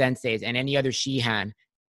other senseis and any other Shihan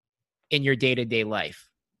in your day-to-day life?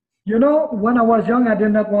 You know, when I was young, I did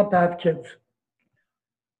not want to have kids.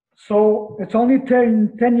 So it's only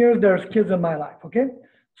 10 years there's kids in my life, okay?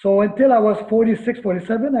 So until I was 46,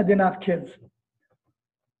 47, I didn't have kids.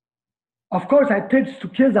 Of course, I teach to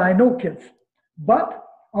kids, I know kids. But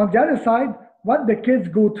on the other side, what the kids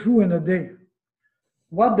go through in a day,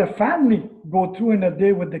 what the family go through in a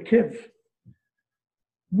day with the kids,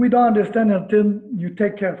 we don't understand until you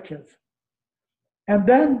take care of kids. And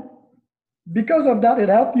then, because of that, it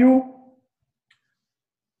helps you.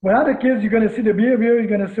 With other kids, you're going to see the behavior, you're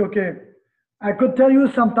going to say, okay, I could tell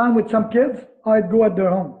you sometime with some kids, I'd go at their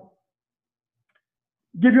home.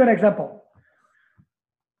 Give you an example.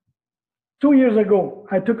 2 years ago,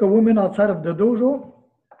 I took a woman outside of the dojo.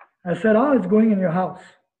 I said, how is it going in your house?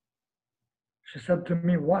 She said to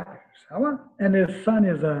me, why? I said, what? And his son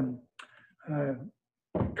is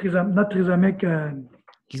not trisomic.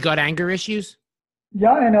 He's got anger issues?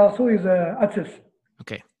 Yeah, and also he's autistic.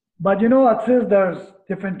 Okay. But you know, autistic, there's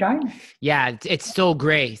different kinds. Yeah, it's so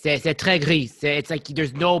gray. C'est très gris. It's like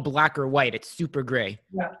there's no black or white. It's super gray.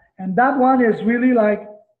 Yeah, and that one is really like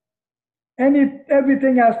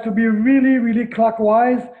everything has to be really, really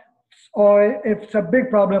clockwise, or it's a big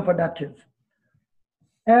problem for that kid.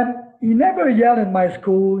 And he never yelled in my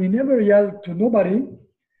school. He never yelled to nobody.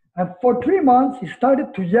 And for 3 months, he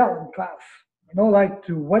started to yell in class. You know, like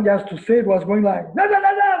to what he has to say, it was going like, da, da,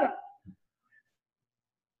 da, da.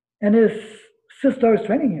 And his sister is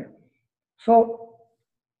training here. So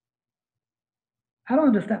I don't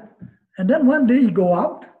understand. And then one day he go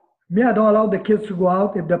out. Me, I don't allow the kids to go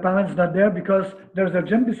out if the parents not there because there's a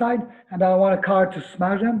gym beside and I don't want a car to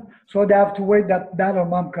smash them. So they have to wait that dad or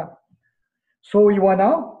mom come. So he went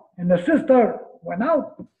out and the sister went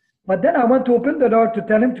out. But then I went to open the door to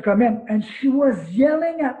tell him to come in and she was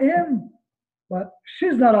yelling at him. But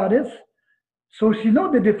she's not artist. So she know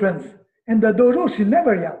the difference. In the dojo, she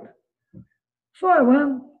never yelled. So I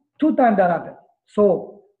went 2 times that happened.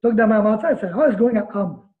 So took the mom outside. I said, how is it going at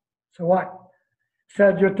home? So why?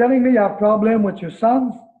 Said, you're telling me you have a problem with your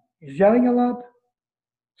son? He's yelling a lot.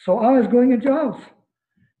 So how is it going at your house?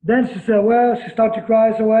 Then she said, well, she started to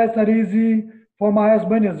cry. So well, it's not easy. For my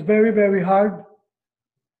husband, it's very, very hard.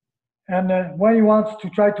 And when he wants to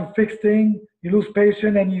try to fix things, he loses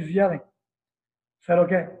patience and he's yelling. I said,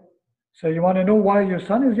 okay. So you want to know why your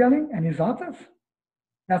son is yelling and he's autistic?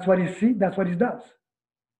 That's what he sees, that's what he does.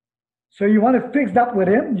 So you want to fix that with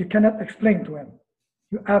him, you cannot explain to him.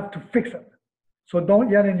 You have to fix it. So don't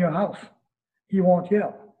yell in your house. He won't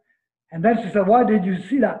yell. And then she said, why did you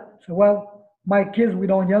see that? I said, well, my kids, we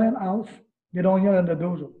don't yell in the house. They don't yell in the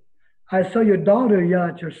dojo. I saw your daughter yell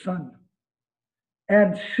at your son.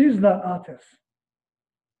 And she's not autistic.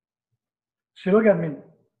 She looked at me.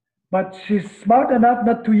 But she's smart enough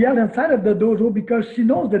not to yell inside of the dojo because she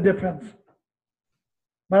knows the difference.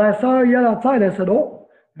 But I saw her yell outside. I said, oh,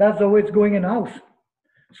 that's the way it's going in the house.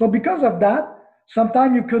 So because of that,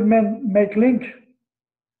 sometimes you could make link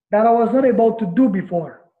that I was not able to do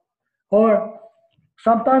before. Or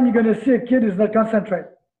sometimes you're going to see a kid is not concentrate.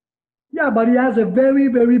 Yeah, but he has a very,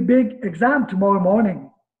 very big exam tomorrow morning.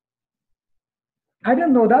 I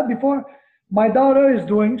didn't know that before. My daughter is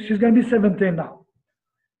she's going to be 17 now.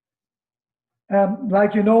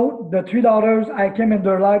 Like you know, the 3 daughters, I came in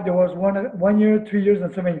their life, there was 1 year, 3 years,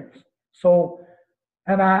 and 7 years. So,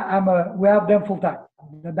 and we have them full time.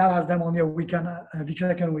 The dad has them only a weekend,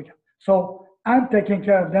 second weekend. So I'm taking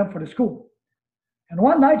care of them for the school. And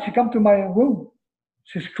one night she come to my room.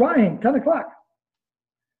 She's crying, 10 o'clock.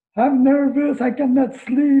 I'm nervous, I cannot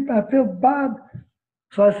sleep, I feel bad.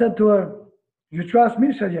 So I said to her, you trust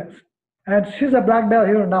me? She said, yes. And she's a black belt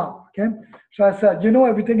here now, okay? So I said, you know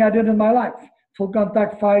everything I did in my life. Full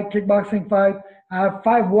contact fight, kickboxing fight. I have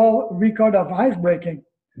 5 world record of ice breaking.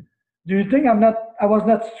 Do you think I was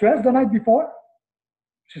not stressed the night before?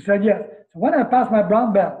 She said, yes. So when I passed my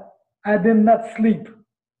brown belt, I did not sleep.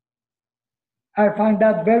 I find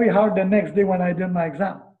that very hard the next day when I did my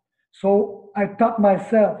exam. So I taught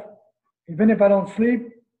myself, even if I don't sleep,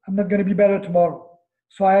 I'm not going to be better tomorrow.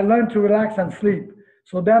 So I learned to relax and sleep.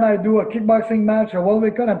 So then I do a kickboxing match, a world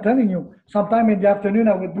record. I'm telling you, sometime in the afternoon,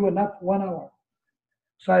 I would do a nap 1 hour.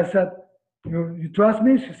 So I said, you trust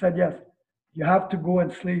me? She said, yes. You have to go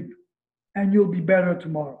and sleep and you'll be better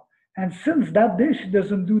tomorrow. And since that day, she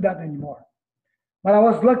doesn't do that anymore. But I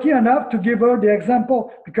was lucky enough to give her the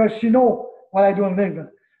example because she knows what I do in England.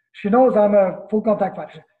 She knows I'm a full contact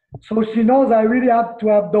fighter. So she knows I really have to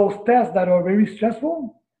have those tests that are very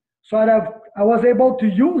stressful. So I was able to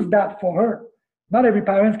use that for her. Not every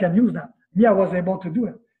parent can use that. Me, I was able to do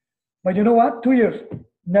it. But you know what? 2 years,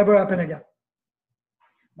 never happened again.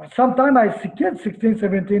 But sometimes I see kids, 16,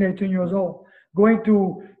 17, 18 years old, going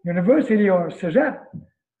to university or cégep.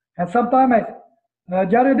 And sometimes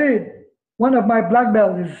the other day, one of my black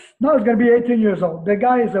belts is now he's going to be 18 years old. The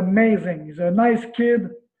guy is amazing. He's a nice kid.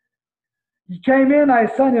 He came in, I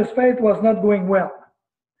saw his faith was not going well.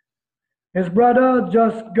 His brother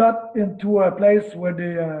just got into a place where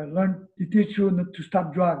they teach you to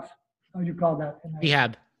stop drugs. How do you call that?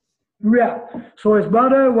 Rehab. Yeah. So his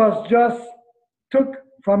brother was just took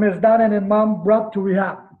from his dad and his mom, brought to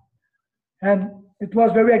rehab. And it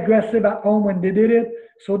was very aggressive at home when they did it.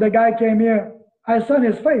 So the guy came here. I saw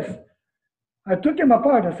his face. I took him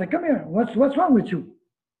apart. I said, come here. What's wrong with you?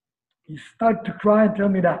 He started to cry and tell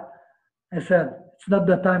me that. I said, it's not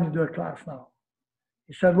the time to do a class now.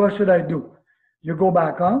 He said, what should I do? You go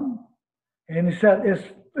back home. And he said,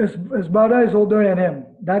 his brother is older than him.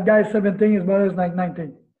 That guy is 17, his brother is like 19.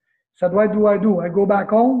 He said, what do? I go back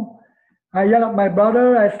home. I yell at my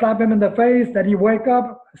brother. I slap him in the face. Then he wake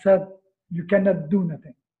up. I said, you cannot do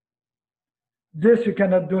nothing. This, you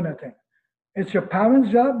cannot do nothing. It's your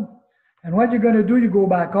parents' job. And what you're going to do, you go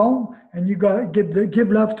back home and you got to give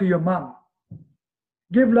love to your mom.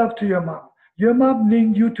 Give love to your mom. Your mom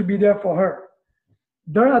needs you to be there for her.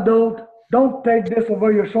 They're adult. Don't take this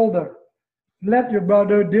over your shoulder. Let your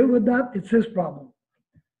brother deal with that. It's his problem.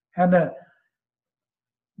 And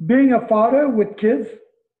being a father with kids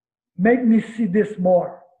make me see this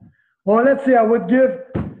more. Or let's say I would give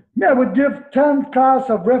 10 class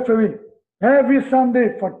of referee every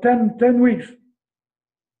Sunday for 10 weeks.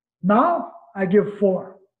 Now I give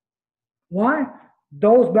 4. Why?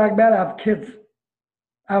 Those black belts have kids,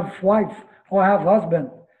 have wives, or have husband.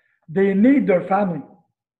 They need their family.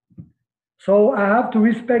 So I have to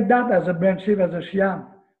respect that as a bench chief, as a Shihan.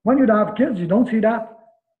 When you don't have kids, you don't see that.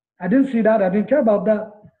 I didn't see that. I didn't care about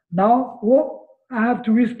that. Now, I have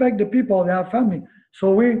to respect the people. They have family.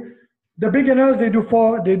 So the beginners, they do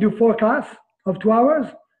four class of 2 hours.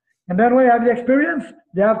 And then when you have the experience,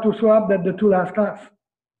 they have to show up at the 2 last class.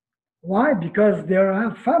 Why? Because they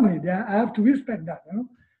have family. I have to respect that. You know?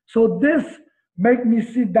 So this make me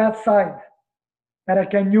see that side that I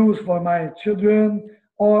can use for my children,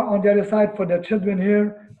 or on the other side for the children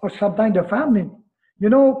here, or sometimes the family. You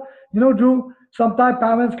know, Drew, sometimes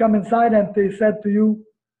parents come inside and they said to you,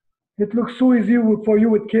 it looks so easy for you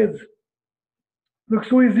with kids. Looks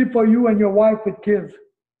so easy for you and your wife with kids.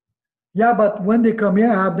 Yeah, but when they come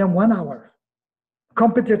here, I have them 1 hour.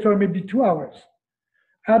 Competitor maybe 2 hours.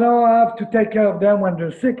 I don't have to take care of them when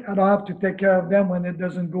they're sick. I don't have to take care of them when it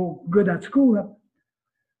doesn't go good at school.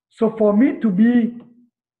 So for me to be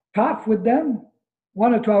tough with them,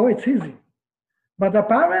 1 or 2 hours, it's easy. But the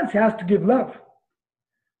parents has to give love.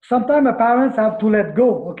 Sometimes the parents have to let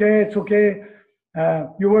go. Okay, it's okay.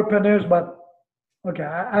 You were punished, but okay,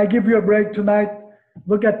 I give you a break tonight.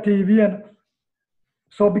 Look at TV. And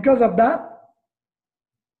so because of that,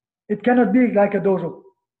 it cannot be like a dojo.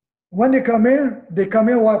 When they come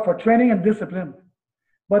here what, for training and discipline.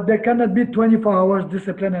 But there cannot be 24 hours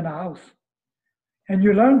discipline in a house. And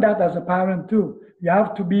you learn that as a parent too. You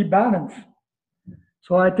have to be balanced.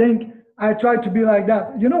 So I think I try to be like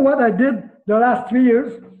that. You know what I did the last 3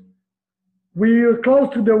 years? We were close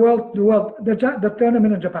to the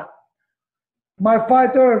tournament in Japan. My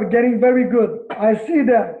fighter are getting very good. I see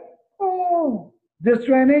that. Oh, this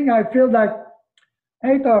training, I feel like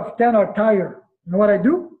 8 out of 10 are tired. You know what I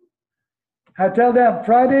do? I tell them,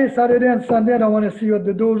 Friday, Saturday, and Sunday, I don't want to see you at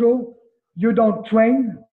the dojo. You don't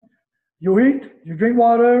train. You eat, you drink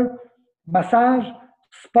water, massage,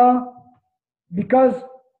 spa, because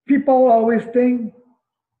people always think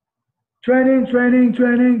training.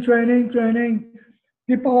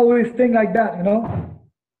 People always think like that, you know?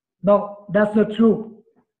 No, that's not true.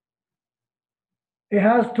 It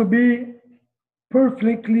has to be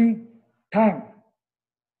perfectly timed.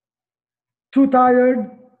 Too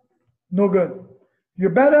tired, no good. You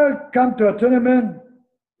better come to a tournament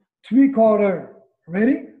 3/4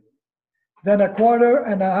 ready, then 1/4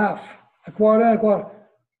 a quarter.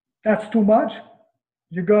 That's too much.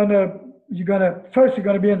 You're gonna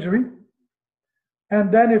be injured,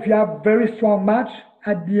 and then if you have very strong match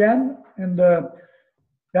at the end, and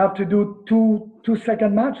you have to do two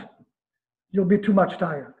second match, you'll be too much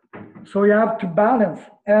tired. So you have to balance.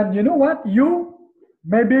 And you know what?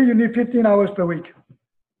 Maybe you need 15 hours per week.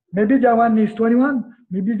 Maybe the one needs 21.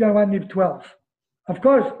 Maybe the one needs 12. Of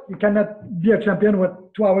course, you cannot be a champion with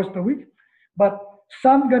 2 hours per week, but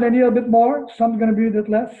some gonna need a bit more, some gonna be a bit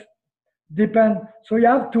less. Depend. So you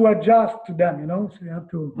have to adjust to them, you know. So you have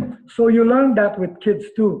to. So you learn that with kids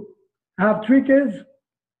too. I have 3 kids.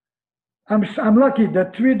 I'm lucky. The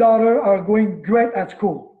 3 daughters are going great at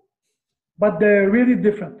school, but they're really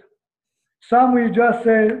different. Some we just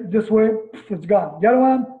say this way, it's gone. The other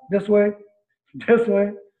one, this way, this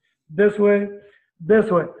way, this way, this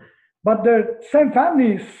way. But they're same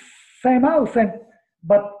family, same house, same,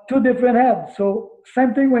 but two different heads. So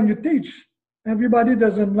same thing when you teach. Everybody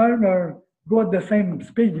doesn't learn or go at the same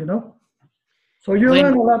speed, you know. So you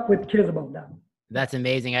learn a lot with kids about that. That's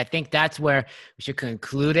amazing. I think that's where we should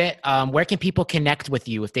conclude it. Where can people connect with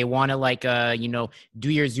you if they want to like, do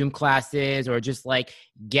your Zoom classes or just like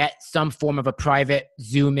get some form of a private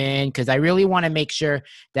Zoom in? Because I really want to make sure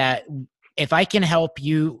that if I can help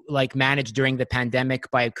you like manage during the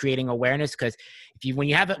pandemic by creating awareness, because when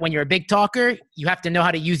you're a big talker, you have to know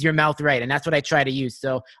how to use your mouth right, and that's what I try to use.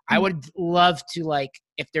 So I would love to like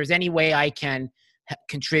if there's any way I can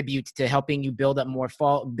contribute to helping you build up more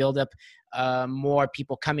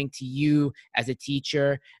people coming to you as a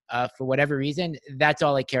teacher for whatever reason, that's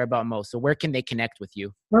all I care about most. So where can they connect with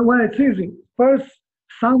you? Well, it's easy. First,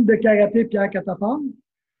 Centre de Karaté Pierre Cataford.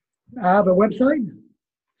 I have a website,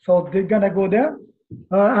 so they're gonna go there.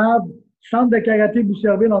 I have Centre de Karaté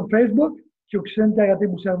Boucherville on Facebook, Kyokushin Karate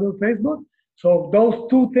Boucherville Facebook. So those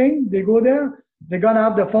two things, they go there. They're gonna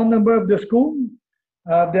have the phone number of the school.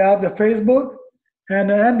 They have the Facebook, and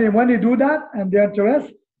then when they do that and they're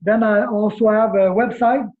interested, then I also have a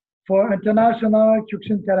website for International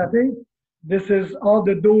Kyokushin Karate. This is all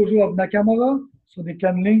the dojo of Nakamura, so they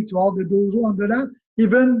can link to all the dojo under that.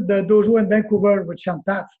 Even the dojo in Vancouver with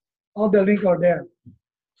Shihan, all the links are there.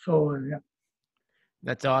 So yeah.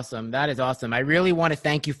 That's awesome. That is awesome. I really want to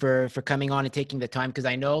thank you for coming on and taking the time, because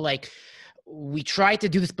I know like we tried to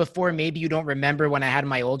do this before. Maybe you don't remember when I had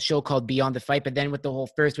my old show called Beyond the Fight, but then with the whole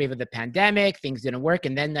first wave of the pandemic, things didn't work.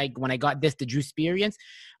 And then like when I got the Drew Experience,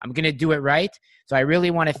 I'm going to do it right. So I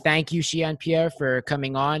really want to thank you, Shihan Pierre, for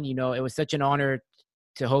coming on. You know, it was such an honor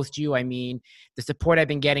to host you. I mean, the support I've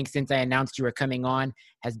been getting since I announced you were coming on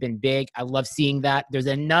has been big. I love seeing that. There's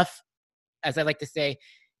enough, as I like to say,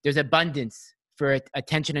 there's abundance for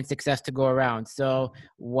attention and success to go around. So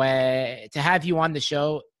to have you on the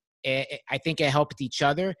show, I think it helped each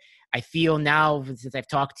other. I feel now, since I've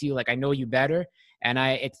talked to you, like I know you better. And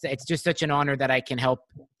it's just such an honor that I can help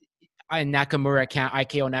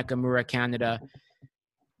IKO Nakamura Canada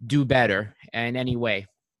do better in any way.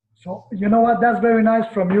 So you know what? That's very nice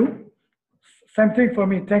from you. Same thing for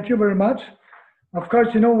me. Thank you very much. Of course,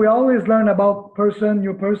 you know, we always learn about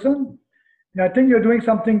new person. I think you're doing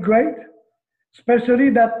something great,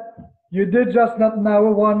 especially that you did just not now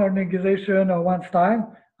one organization or one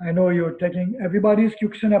style. I know you're taking everybody's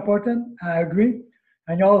Kyokushin important. I agree.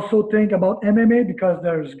 And you also think about MMA because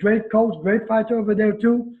there's great coach, great fighter over there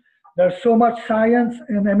too. There's so much science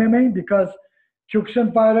in MMA because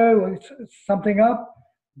Kyokushin fighter is something up,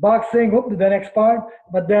 boxing, the next part,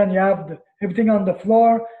 but then you have everything on the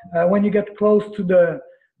floor. When you get close to the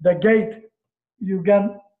gate, you're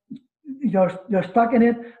stuck in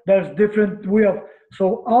it. There's different way of,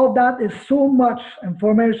 so all that is so much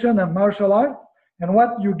information and martial art and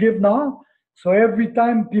what you give now. So every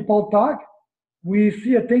time people talk, we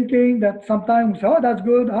see a thinking that sometimes, oh, that's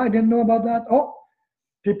good. I didn't know about that. Oh,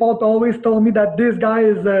 people always told me that this guy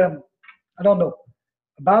is, I don't know,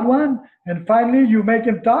 a bad one. And finally you make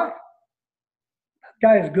him talk. That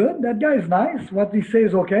guy is good. That guy is nice. What he says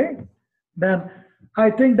is okay. Then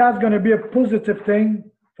I think that's going to be a positive thing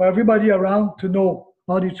for everybody around to know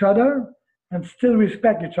about each other and still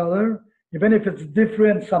respect each other, even if it's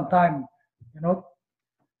different sometimes, you know.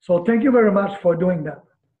 So thank you very much for doing that.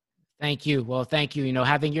 Thank you. Well, thank you. You know,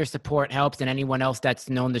 having your support helps, and anyone else that's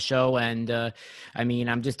known the show. And I mean,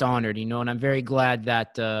 I'm just honored, you know, and I'm very glad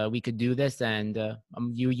that we could do this. And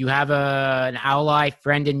you have an ally,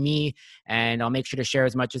 friend in me, and I'll make sure to share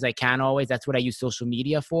as much as I can always. That's what I use social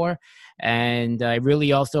media for. And I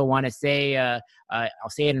really also want to say, I'll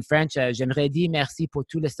say it in French, j'aimerais dire merci pour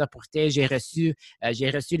tout le support. J'ai reçu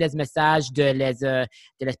les messages de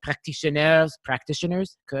les practitioners,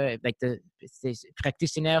 like the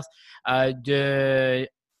practitioners de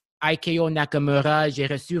IKO Nakamura. J'ai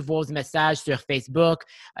reçu vos messages sur Facebook,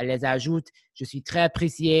 les ajoute. Je suis très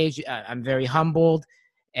apprécié. I'm very humbled.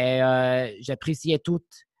 Et j'apprécie tout.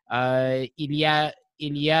 Il y a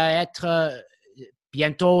être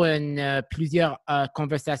bientôt plusieurs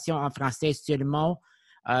conversations en français seulement.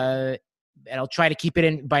 And I'll try to keep it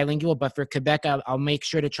in bilingual, but for Quebec, I'll make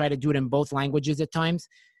sure to try to do it in both languages at times.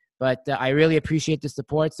 But I really appreciate the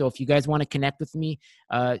support. So if you guys want to connect with me,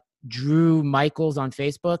 Drew Michaels on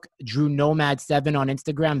Facebook, Drew Nomad7 on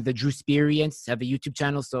Instagram, the Drew Experience, have a YouTube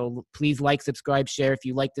channel. So please like, subscribe, share if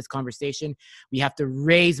you like this conversation. We have to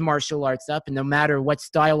raise martial arts up, and no matter what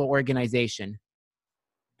style or organization.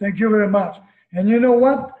 Thank you very much. And you know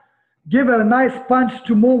what? Give a nice punch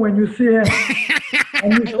to Mo when you see him.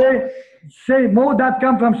 And you say Mo that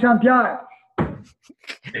come from Saint-Pierre.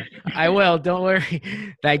 I will. Don't worry.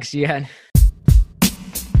 Thanks, Shihan.